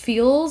 and it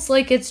feels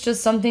like it's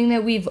just something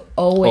that we've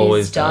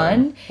always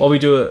done. Well, we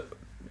do it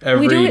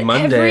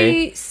Monday.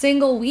 Every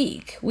single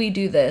week we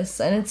do this,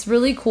 and it's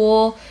really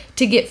cool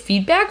to get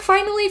feedback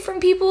finally from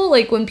people.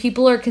 Like, when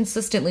people are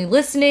consistently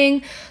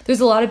listening, there's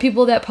a lot of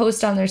people that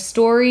post on their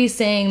story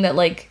saying that,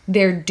 like,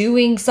 they're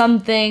doing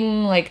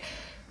something, like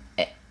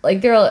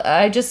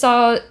I just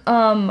saw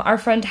our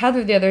friend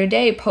Heather the other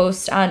day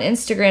post on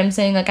Instagram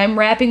saying, like, I'm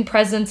wrapping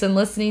presents and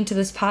listening to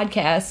this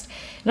podcast.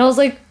 And I was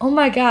like, oh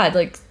my God,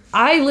 like,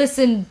 I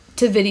listen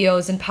to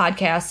videos and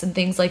podcasts and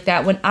things like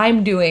that when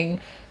I'm doing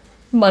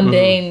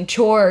mundane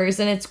chores,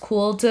 and it's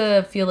cool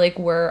to feel like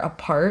we're a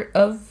part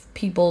of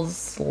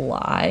people's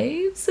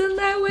lives in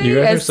that way. You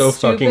guys are so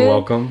fucking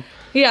welcome.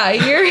 Yeah,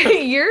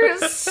 you're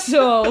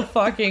so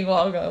fucking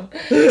welcome.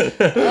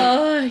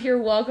 You're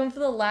welcome for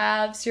the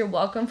laughs. You're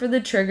welcome for the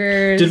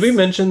triggers. Did we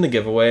mention the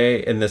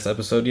giveaway in this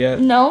episode yet?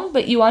 No,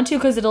 but you want to,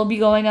 because it'll be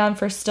going on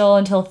for still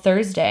until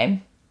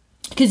Thursday.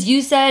 Because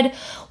you said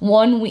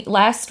 1 week,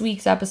 last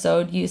week's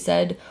episode, you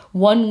said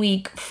 1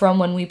 week from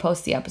when we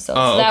post the episode.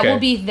 So that will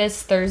be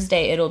this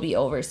Thursday, it'll be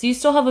over. So you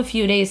still have a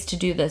few days to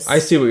do this. I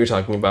see what you're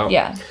talking about.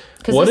 Yeah.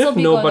 What if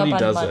nobody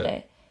does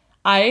it?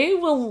 I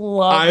will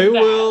love that.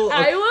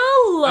 I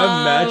will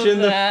love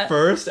imagine that. The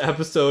first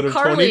episode of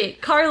Carly.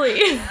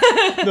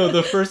 No,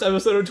 the first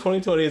episode of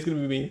 2020 is going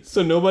to be me.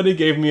 So nobody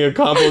gave me a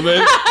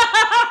compliment.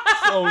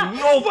 So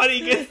nobody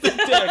gets the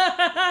dick.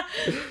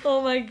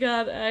 Oh my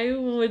God, I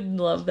would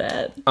love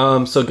that.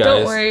 So guys,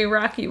 don't worry,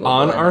 Rocky will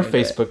on our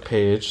Facebook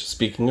page,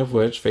 speaking of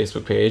which,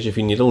 Facebook page, if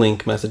you need a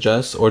link, message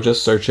us or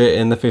just search it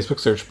in the Facebook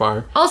search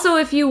bar. Also,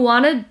 if you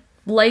want to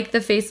like the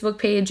Facebook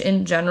page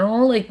in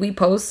general, like, we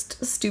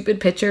post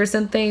stupid pictures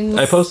and things.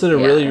 I posted a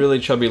really,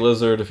 really chubby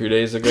lizard a few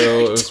days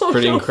ago. It was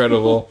pretty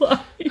incredible.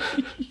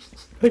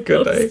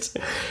 Good night.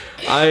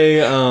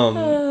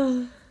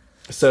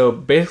 So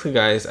basically,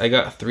 guys, I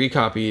got 3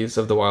 copies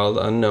of the Wild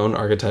Unknown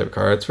archetype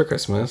cards for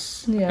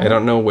Christmas. Yeah. I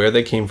don't know where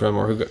they came from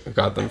or who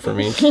got them for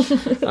me.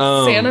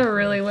 Santa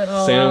really went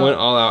all out. Santa went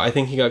all out. I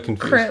think he got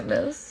confused.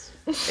 Krampus.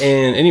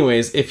 And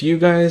anyways, if you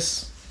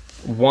guys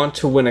want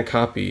to win a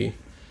copy,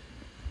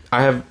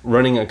 I have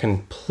running a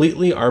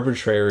completely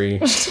arbitrary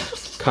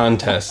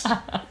contest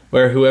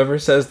where whoever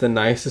says the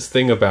nicest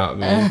thing about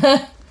me,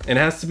 it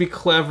has to be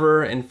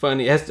clever and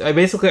funny. I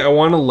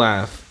want to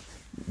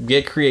laugh,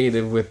 get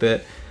creative with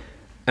it.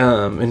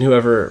 And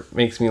whoever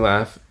makes me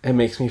laugh and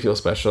makes me feel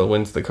special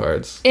wins the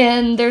cards.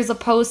 And there's a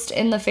post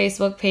in the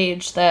Facebook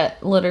page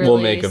that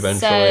literally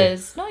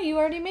says, no, you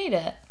already made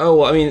it. Oh,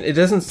 well, I mean, it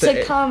doesn't say...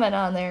 It's a comment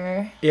on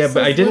there. Yeah,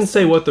 but I didn't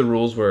say what the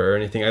rules were or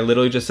anything. I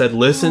literally just said,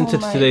 listen to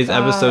today's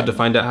episode to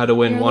find out how to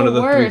win one of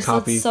the 3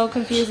 copies. That's so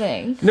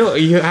confusing. No,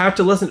 you have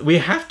to listen. We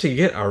have to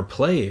get our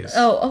plays.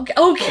 Oh,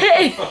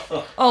 okay.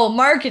 Oh,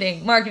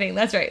 marketing.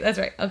 That's right.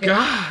 Okay.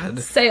 God.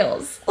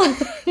 Sales.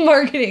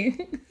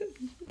 Marketing.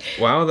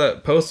 Wow,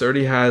 that post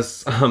already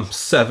has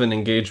 7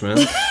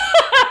 engagements.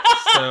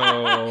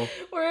 So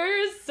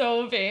we're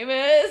so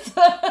famous.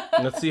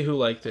 Let's see who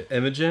liked it.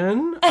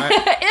 Imogen.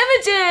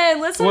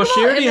 Imogen. Let's talk about Imogen. Well,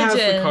 she already has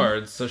the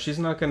cards, so she's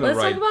not going to write.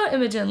 Let's talk about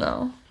Imogen,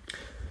 though.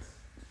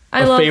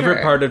 My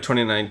favorite part of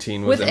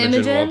 2019 was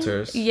Imogen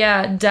Walters.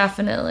 Yeah,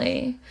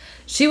 definitely.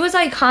 She was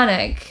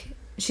iconic.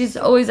 She's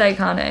always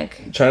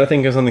iconic. I'm trying to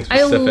think of something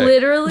specific. I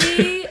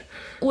literally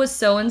was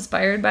so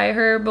inspired by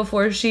her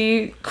before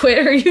she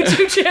quit her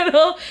YouTube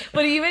channel.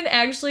 But even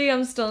actually,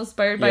 I'm still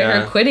inspired by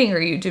her quitting her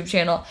YouTube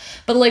channel.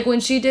 But like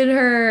when she did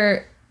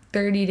her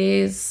 30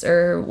 days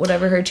or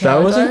whatever her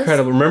channel was. That was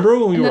incredible. Remember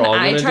when we were all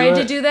going to do it? I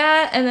tried to do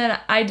that, and then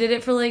I did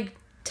it for like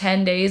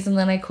 10 days, and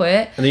then I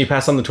quit. And then you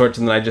passed on the torch,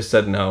 and then I just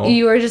said no.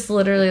 You were just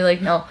literally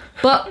like, no.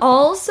 But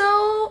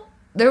also,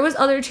 there was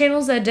other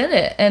channels that did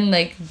it and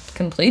like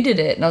completed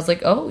it, and I was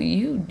like, oh,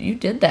 you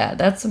did that.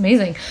 That's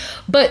amazing.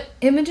 But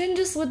Imogen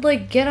just would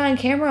like get on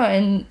camera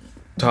and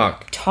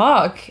talk.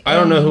 I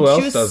don't know who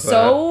else does that. She was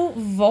so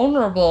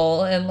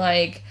vulnerable and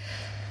like,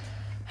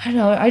 I don't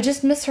know. I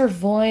just miss her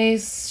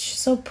voice. She's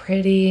so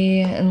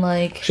pretty and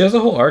like. She has a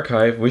whole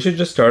archive. We should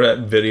just start at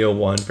video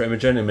 1 for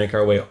Imogen and make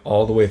our way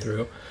all the way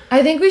through.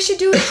 I think we should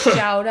do a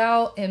shout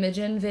out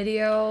Imogen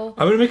video.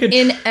 I'm gonna make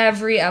in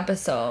every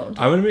episode.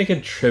 I'm gonna make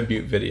a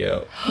tribute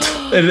video.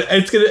 And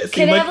it's gonna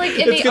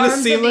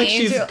seem like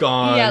she's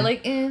gone. Yeah,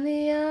 like in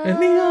the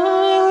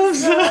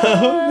arms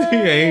of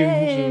the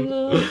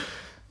angel.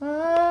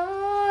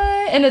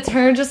 And it's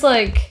her just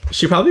like.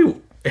 She probably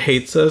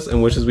hates us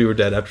and wishes we were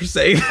dead after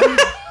saying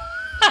that.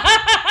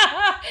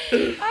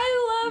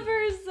 I love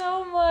her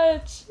so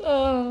much.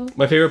 Oh.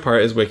 My favorite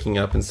part is waking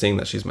up and seeing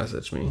that she's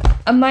messaged me.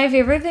 My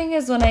favorite thing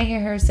is when I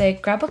hear her say,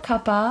 grab a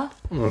cuppa.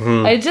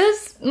 Mm-hmm. I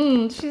just,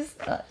 she's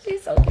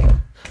so cute.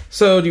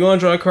 So, do you want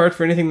to draw a card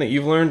for anything that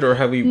you've learned, or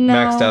have we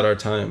maxed out our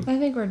time? I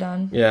think we're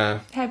done.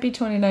 Yeah. Happy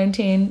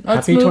 2019.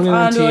 Let's move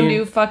on to a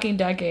new fucking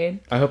decade.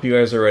 I hope you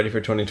guys are ready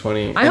for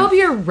 2020. I hope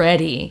you're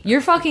ready.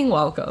 You're fucking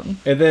welcome.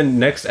 And then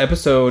next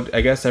episode,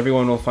 I guess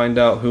everyone will find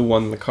out who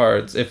won the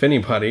cards, if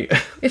anybody.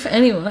 If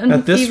anyone.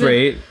 At this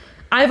rate.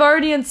 I've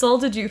already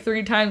insulted you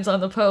 3 times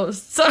on the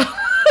post, so...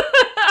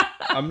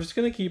 I'm just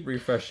going to keep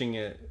refreshing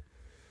it.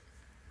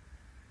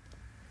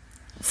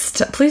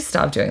 Please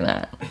stop doing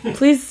that.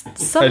 Please,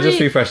 somebody... I just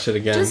refreshed it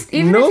again.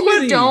 Even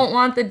if you don't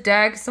want the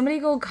deck, somebody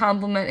go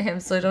compliment him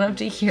so I don't have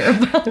to hear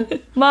about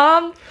it.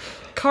 Mom,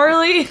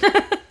 Carly,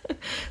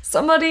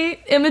 somebody,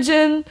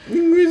 Imogen.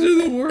 These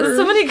are the worst.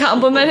 Somebody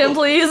compliment him,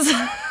 please.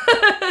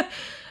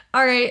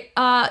 All right.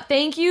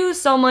 Thank you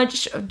so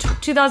much.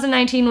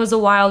 2019 was a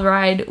wild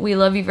ride. We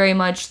love you very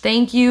much.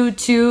 Thank you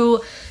to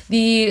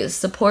the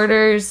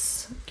supporters.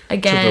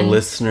 Again,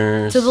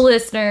 to the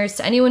listeners,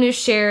 to anyone who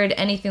shared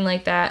anything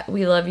like that,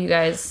 we love you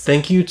guys.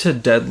 Thank you to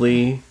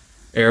Deadly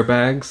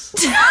Airbags.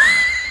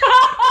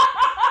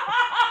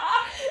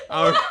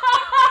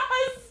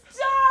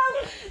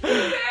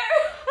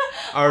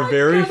 our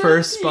very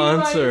first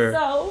sponsor.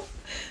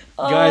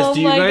 Guys,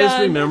 do you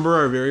guys remember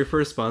our very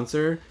first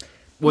sponsor?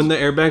 When the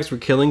airbags were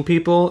killing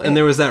people and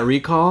there was that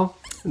recall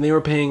and they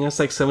were paying us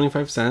like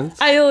 75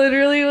 cents? I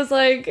literally was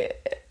like...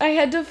 I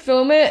had to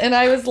film it and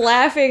I was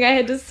laughing. I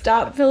had to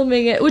stop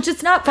filming it, which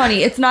it's not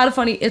funny. It's not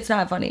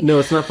funny. No,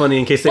 it's not funny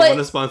in case they want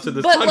to sponsor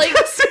this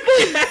podcast.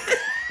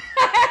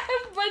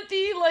 But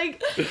the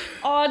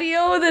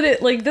audio that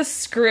it the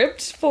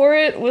script for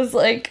it was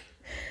go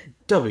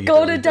to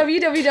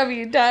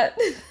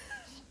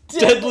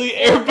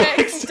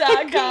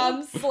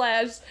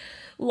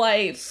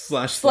www.deadlyairbags.com/life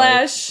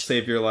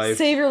save your life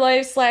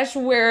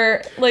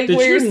where did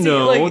you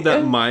know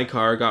that my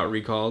car got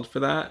recalled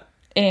for that?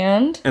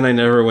 And I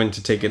never went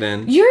to take it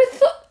in.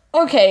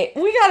 Okay,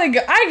 we gotta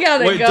go. I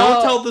gotta go. Wait,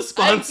 don't tell the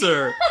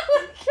sponsor.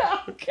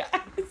 Go,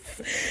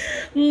 guys.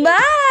 Bye.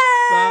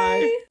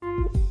 Bye.